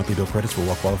 24 monthly bill credits for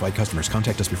well-qualified customers.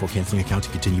 Contact us before canceling account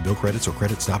to continue bill credits or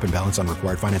credit stop and balance on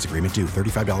required finance agreement due.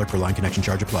 $35 per line connection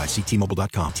charge applies. See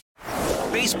T-Mobile.com.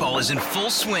 Baseball is in full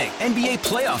swing. NBA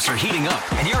playoffs are heating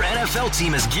up, and your NFL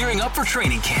team is gearing up for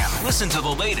training camp. Listen to the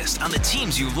latest on the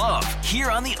teams you love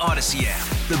here on the Odyssey app.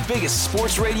 The biggest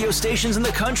sports radio stations in the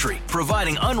country,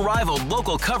 providing unrivaled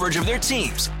local coverage of their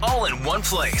teams, all in one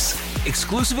place.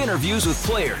 Exclusive interviews with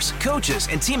players, coaches,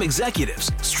 and team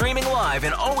executives, streaming live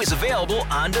and always available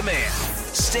on demand.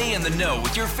 Stay in the know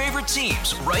with your favorite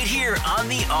teams right here on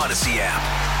the Odyssey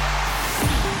app.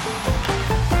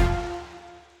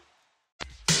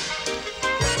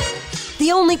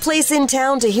 The only place in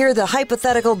town to hear the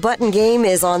hypothetical button game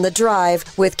is on The Drive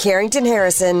with Carrington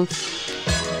Harrison.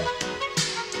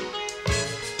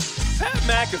 Pat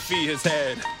McAfee has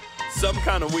had some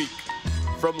kind of week.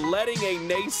 From letting a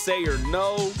naysayer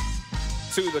know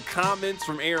to the comments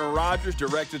from Aaron Rodgers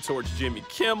directed towards Jimmy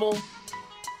Kimmel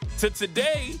to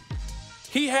today,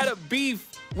 he had a beef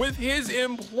with his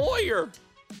employer.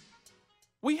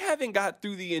 We haven't got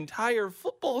through the entire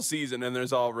football season and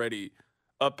there's already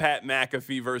a Pat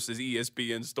McAfee versus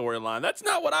ESPN storyline. That's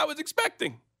not what I was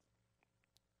expecting.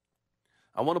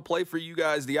 I want to play for you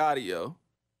guys the audio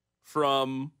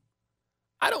from,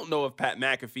 I don't know if Pat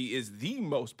McAfee is the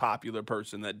most popular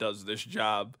person that does this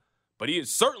job, but he is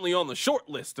certainly on the short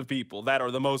list of people that are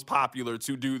the most popular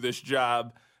to do this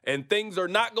job, and things are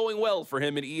not going well for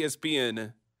him at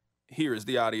ESPN. Here is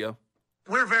the audio.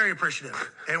 We're very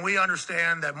appreciative, and we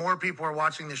understand that more people are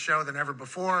watching this show than ever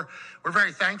before. We're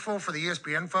very thankful for the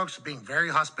ESPN folks being very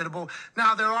hospitable.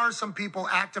 Now, there are some people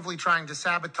actively trying to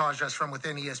sabotage us from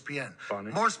within ESPN.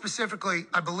 Funny. More specifically,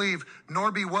 I believe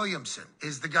Norby Williamson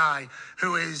is the guy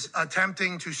who is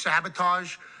attempting to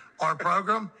sabotage our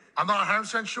program. I'm not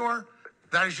 100% sure.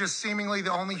 That is just seemingly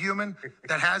the only human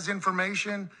that has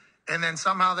information, and then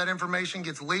somehow that information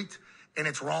gets leaked, and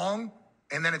it's wrong,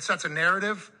 and then it sets a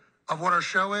narrative of what our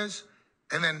show is,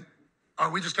 and then are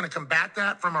we just going to combat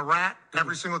that from a rat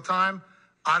every single time?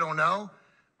 I don't know.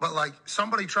 But like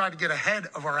somebody tried to get ahead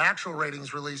of our actual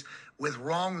ratings release with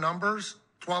wrong numbers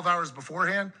 12 hours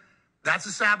beforehand. That's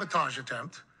a sabotage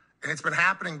attempt. And it's been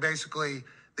happening basically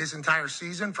this entire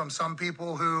season from some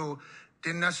people who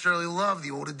didn't necessarily love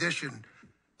the old edition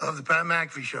of the Pat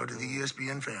McAfee show to the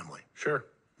ESPN family. Sure.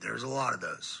 There's a lot of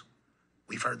those.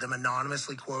 We've heard them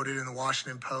anonymously quoted in the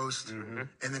Washington Post,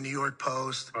 in the New York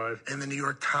Post, in the New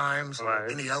York Times,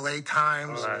 in the LA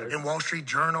Times, in Wall Street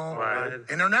Journal.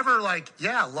 And they're never like,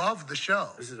 yeah, love the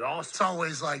show. This is awesome. It's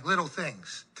always like little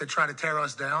things to try to tear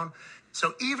us down.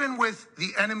 So even with the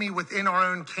enemy within our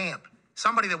own camp,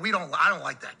 somebody that I don't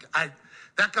like that guy.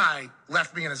 That guy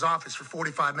left me in his office for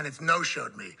 45 minutes,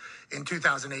 no-showed me in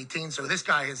 2018. So this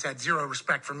guy has had zero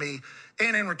respect for me.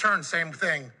 And in return, same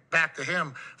thing back to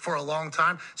him for a long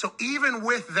time. So even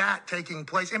with that taking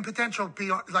place and potential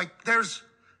PR,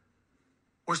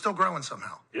 we're still growing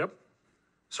somehow. Yep.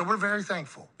 So we're very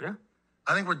thankful. Yeah.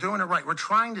 I think we're doing it right. We're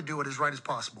trying to do it as right as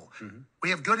possible.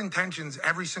 We have good intentions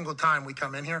every single time we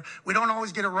come in here. We don't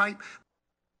always get it right.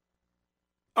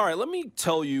 All right, let me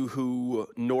tell you who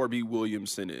Norby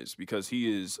Williamson is, because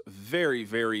he is very,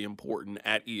 very important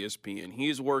at ESPN. He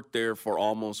has worked there for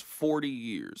almost 40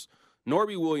 years.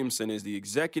 Norby Williamson is the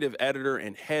executive editor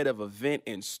and head of event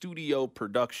and studio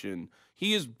production.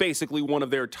 He is basically one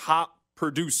of their top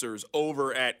producers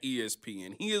over at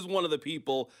ESPN. He is one of the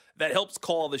people that helps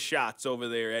call the shots over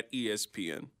there at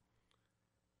ESPN.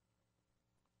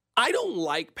 I don't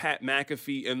like Pat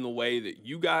McAfee in the way that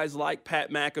you guys like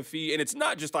Pat McAfee. And it's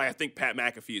not just like I think Pat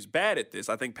McAfee is bad at this.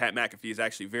 I think Pat McAfee is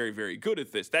actually very, very good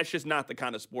at this. That's just not the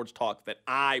kind of sports talk that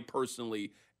I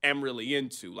personally am really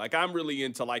into. Like, I'm really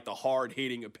into, like, the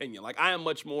hard-hitting opinion. Like, I am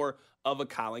much more of a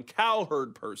Colin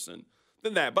Cowherd person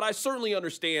than that. But I certainly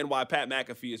understand why Pat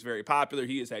McAfee is very popular.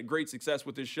 He has had great success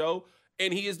with this show,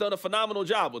 and he has done a phenomenal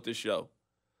job with this show.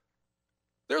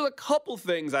 There's a couple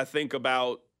things I think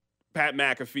about Pat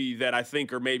McAfee that I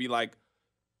think are maybe like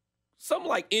some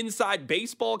like inside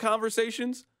baseball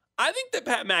conversations. I think that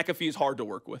Pat McAfee is hard to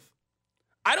work with.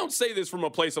 I don't say this from a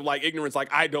place of like ignorance,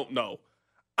 like I don't know.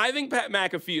 I think Pat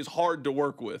McAfee is hard to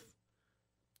work with.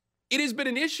 It has been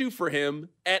an issue for him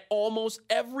at almost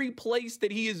every place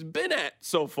that he has been at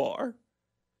so far.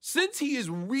 Since he has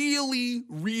really,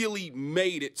 really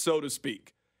made it, so to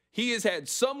speak, he has had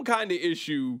some kind of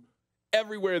issue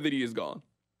everywhere that he has gone.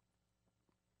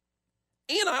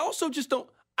 And I also just don't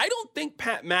think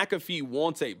Pat McAfee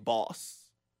wants a boss.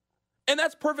 And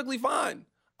that's perfectly fine.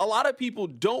 A lot of people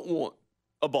don't want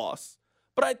a boss.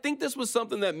 But I think this was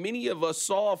something that many of us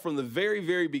saw from the very,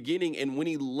 very beginning. And when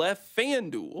he left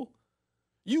FanDuel,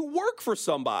 you work for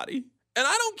somebody. And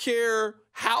I don't care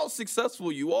how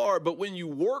successful you are, but when you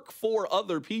work for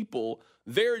other people,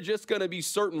 there are just going to be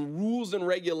certain rules and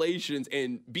regulations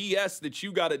and BS that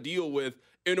you got to deal with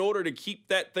in order to keep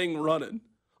that thing running.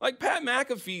 Like, Pat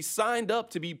McAfee signed up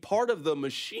to be part of the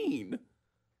machine.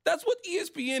 That's what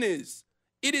ESPN is.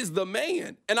 It is the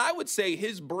man. And I would say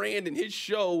his brand and his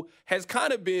show has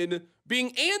kind of been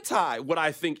being anti what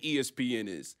I think ESPN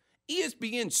is.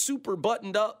 ESPN super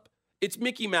buttoned up. It's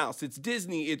Mickey Mouse. It's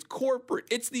Disney. It's corporate.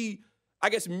 It's the, I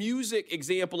guess, music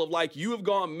example of like you have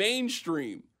gone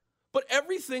mainstream. But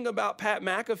everything about Pat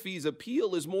McAfee's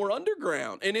appeal is more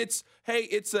underground. And it's, hey,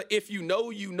 it's a if you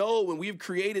know, you know, and we've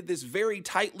created this very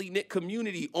tightly knit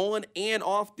community on and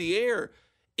off the air.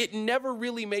 It never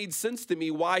really made sense to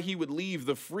me why he would leave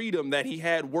the freedom that he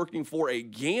had working for a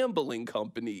gambling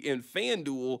company in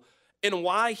FanDuel and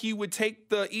why he would take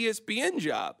the ESPN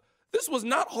job. This was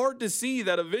not hard to see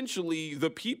that eventually the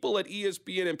people at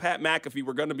ESPN and Pat McAfee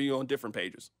were going to be on different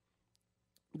pages.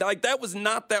 Like, that was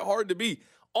not that hard to be.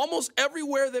 Almost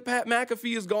everywhere that Pat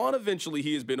McAfee has gone, eventually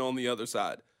he has been on the other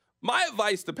side. My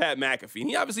advice to Pat McAfee, and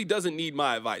he obviously doesn't need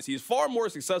my advice. He's far more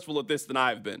successful at this than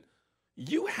I've been.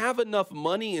 You have enough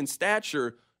money and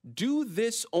stature. Do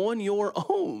this on your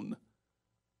own.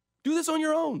 Do this on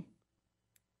your own.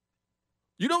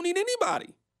 You don't need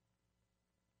anybody.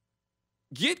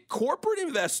 Get corporate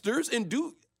investors and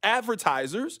do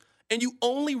advertisers, and you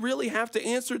only really have to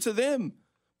answer to them.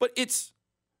 But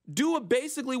do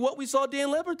basically what we saw Dan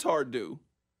Le Batard do.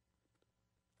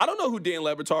 I don't know who Dan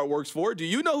Le Batard works for. Do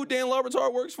you know who Dan Le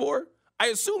Batard works for? I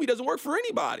assume he doesn't work for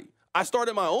anybody. I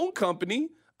started my own company.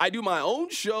 I do my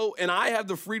own show, and I have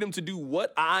the freedom to do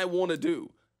what I want to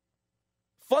do.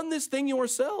 Fund this thing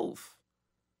yourself.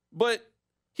 But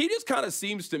he just kind of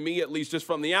seems to me, at least just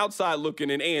from the outside looking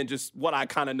in and just what I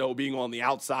kind of know being on the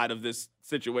outside of this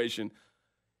situation,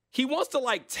 he wants to,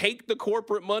 like, take the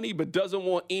corporate money but doesn't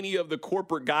want any of the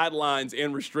corporate guidelines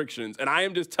and restrictions. And I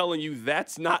am just telling you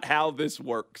that's not how this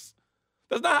works.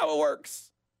 That's not how it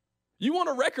works. You want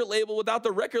a record label without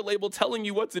the record label telling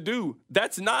you what to do.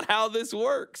 That's not how this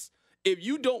works. If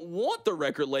you don't want the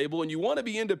record label and you want to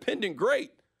be independent,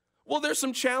 great. Well, there's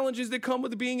some challenges that come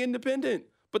with being independent.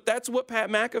 But that's what Pat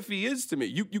McAfee is to me.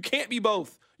 You can't be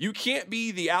both. You can't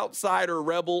be the outsider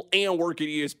rebel and work at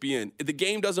ESPN. The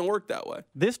game doesn't work that way.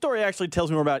 This story actually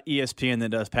tells me more about ESPN than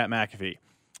does Pat McAfee.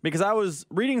 Because I was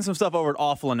reading some stuff over at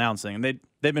Awful Announcing, and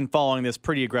they've been following this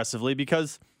pretty aggressively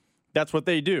because that's what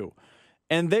they do.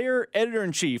 And their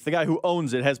editor-in-chief, the guy who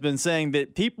owns it, has been saying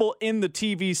that people in the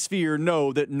TV sphere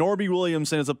know that Norby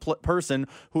Williamson is a person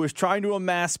who is trying to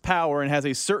amass power and has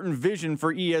a certain vision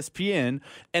for ESPN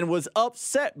and was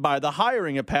upset by the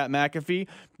hiring of Pat McAfee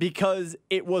because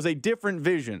it was a different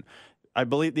vision. I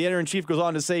believe the editor-in-chief goes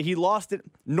on to say he lost it.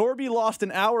 Norby lost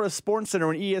an hour of SportsCenter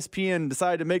when ESPN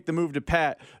decided to make the move to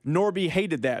Pat. Norby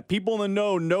hated that. People in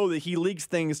the know that he leaks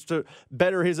things to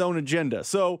better his own agenda.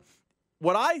 So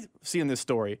what I see in this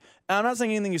story, and I'm not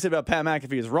saying anything you said about Pat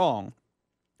McAfee is wrong,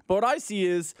 but what I see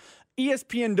is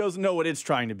ESPN doesn't know what it's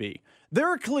trying to be. There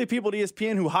are clearly people at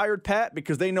ESPN who hired Pat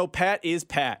because they know Pat is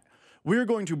Pat. We're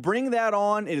going to bring that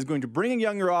on. It is going to bring a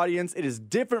younger audience. It is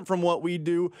different from what we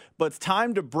do, but it's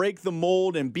time to break the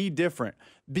mold and be different.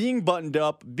 Being buttoned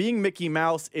up, being Mickey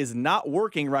Mouse is not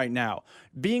working right now.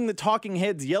 Being the talking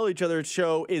heads yell at each other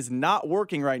show is not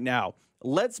working right now.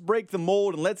 Let's break the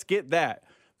mold and let's get that.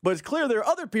 But it's clear there are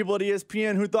other people at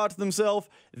ESPN who thought to themselves,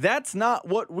 that's not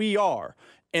what we are.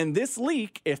 And this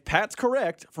leak, if Pat's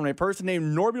correct, from a person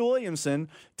named Norby Williamson,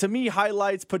 to me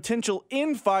highlights potential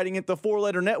infighting at the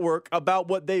four-letter network about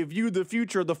what they view the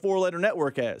future of the four-letter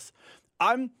network as.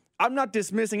 I'm not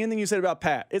dismissing anything you said about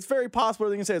Pat. It's very possible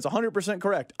everything you say is 100%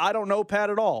 correct. I don't know Pat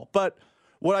at all. But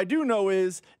what I do know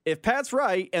is if Pat's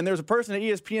right and there's a person at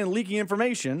ESPN leaking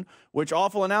information, which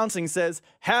Awful Announcing says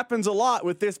happens a lot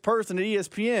with this person at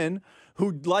ESPN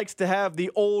who likes to have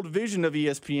the old vision of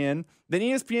ESPN, then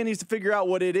ESPN needs to figure out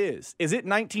what it is. Is it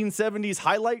 1970s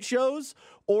highlight shows,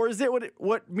 or is it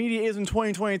what media is in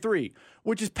 2023,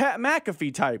 which is Pat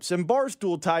McAfee types and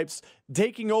Barstool types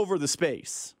taking over the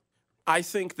space? I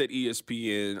think that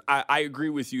ESPN, I agree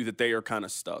with you that they are kind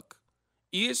of stuck.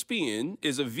 ESPN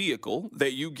is a vehicle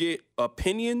that you get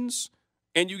opinions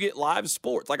and you get live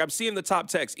sports. Like I'm seeing the top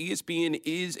text, ESPN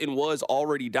is and was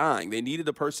already dying. They needed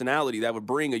a personality that would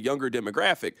bring a younger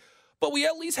demographic. But we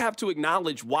at least have to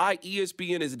acknowledge why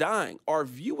ESPN is dying. Our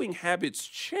viewing habits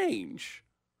change.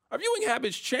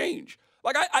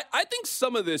 Like I think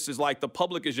some of this is like the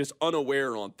public is just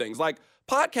unaware on things. Like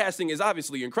podcasting is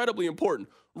obviously incredibly important.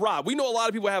 Rob, we know a lot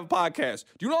of people have podcasts.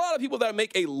 Do you know a lot of people that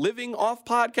make a living off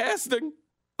podcasting?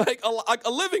 Like a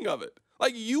living of it.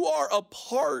 Like you are a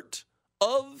part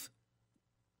of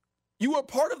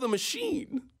the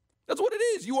machine. That's what it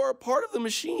is. You are a part of the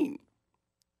machine.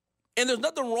 And there's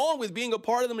nothing wrong with being a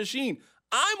part of the machine.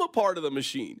 I'm a part of the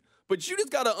machine. But you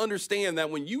just got to understand that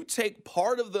when you take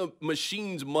part of the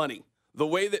machine's money, the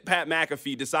way that Pat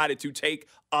McAfee decided to take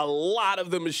a lot of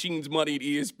the machine's money at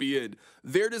ESPN,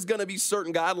 there is going to be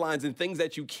certain guidelines and things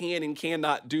that you can and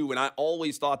cannot do. And I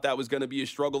always thought that was going to be a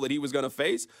struggle that he was going to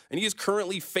face. And he is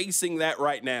currently facing that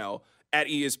right now at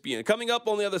ESPN. Coming up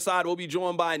on the other side, we'll be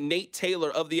joined by Nate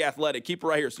Taylor of The Athletic. Keep it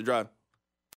right here, Sadron.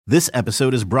 This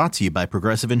episode is brought to you by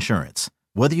Progressive Insurance.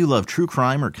 Whether you love true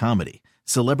crime or comedy,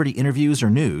 celebrity interviews or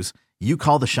news, you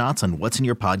call the shots on what's in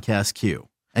your podcast queue.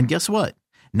 And guess what?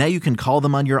 Now you can call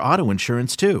them on your auto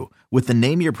insurance too with the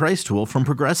Name Your Price tool from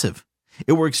Progressive.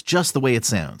 It works just the way it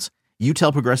sounds. You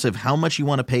tell Progressive how much you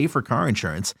want to pay for car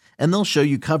insurance, and they'll show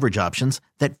you coverage options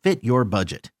that fit your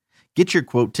budget. Get your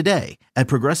quote today at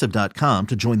Progressive.com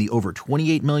to join the over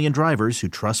 28 million drivers who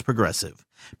trust Progressive.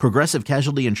 Progressive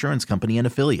Casualty Insurance Company and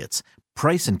Affiliates.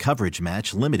 Price and coverage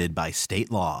match limited by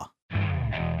state law.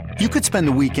 You could spend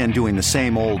the weekend doing the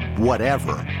same old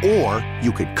whatever, or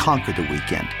you could conquer the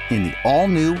weekend in the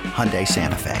all-new Hyundai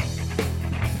Santa Fe.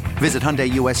 Visit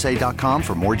HyundaiUSA.com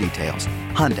for more details.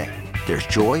 Hyundai, there's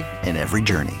joy in every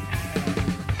journey.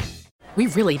 We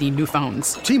really need new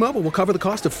phones. T-Mobile will cover the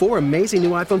cost of 4 amazing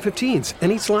new iPhone 15s, and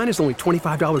each line is only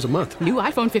 $25 a month. New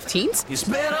iPhone 15s? It's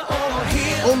better over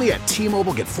here. Only at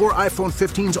T-Mobile, get 4 iPhone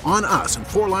 15s on us and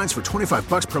 4 lines for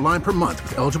 $25 per line per month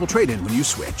with eligible trade-in when you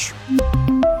switch.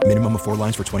 Minimum of 4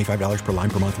 lines for $25 per line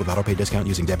per month with autopay discount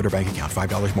using debit or bank account.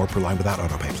 $5 more per line without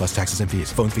autopay, plus taxes and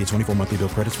fees. Phone fee at 24 monthly bill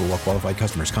credits for well-qualified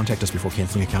customers. Contact us before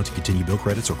canceling account to continue bill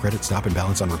credits or credit stop and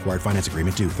balance on required finance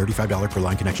agreement due. $35 per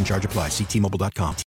line connection charge applies. See T-Mobile.com.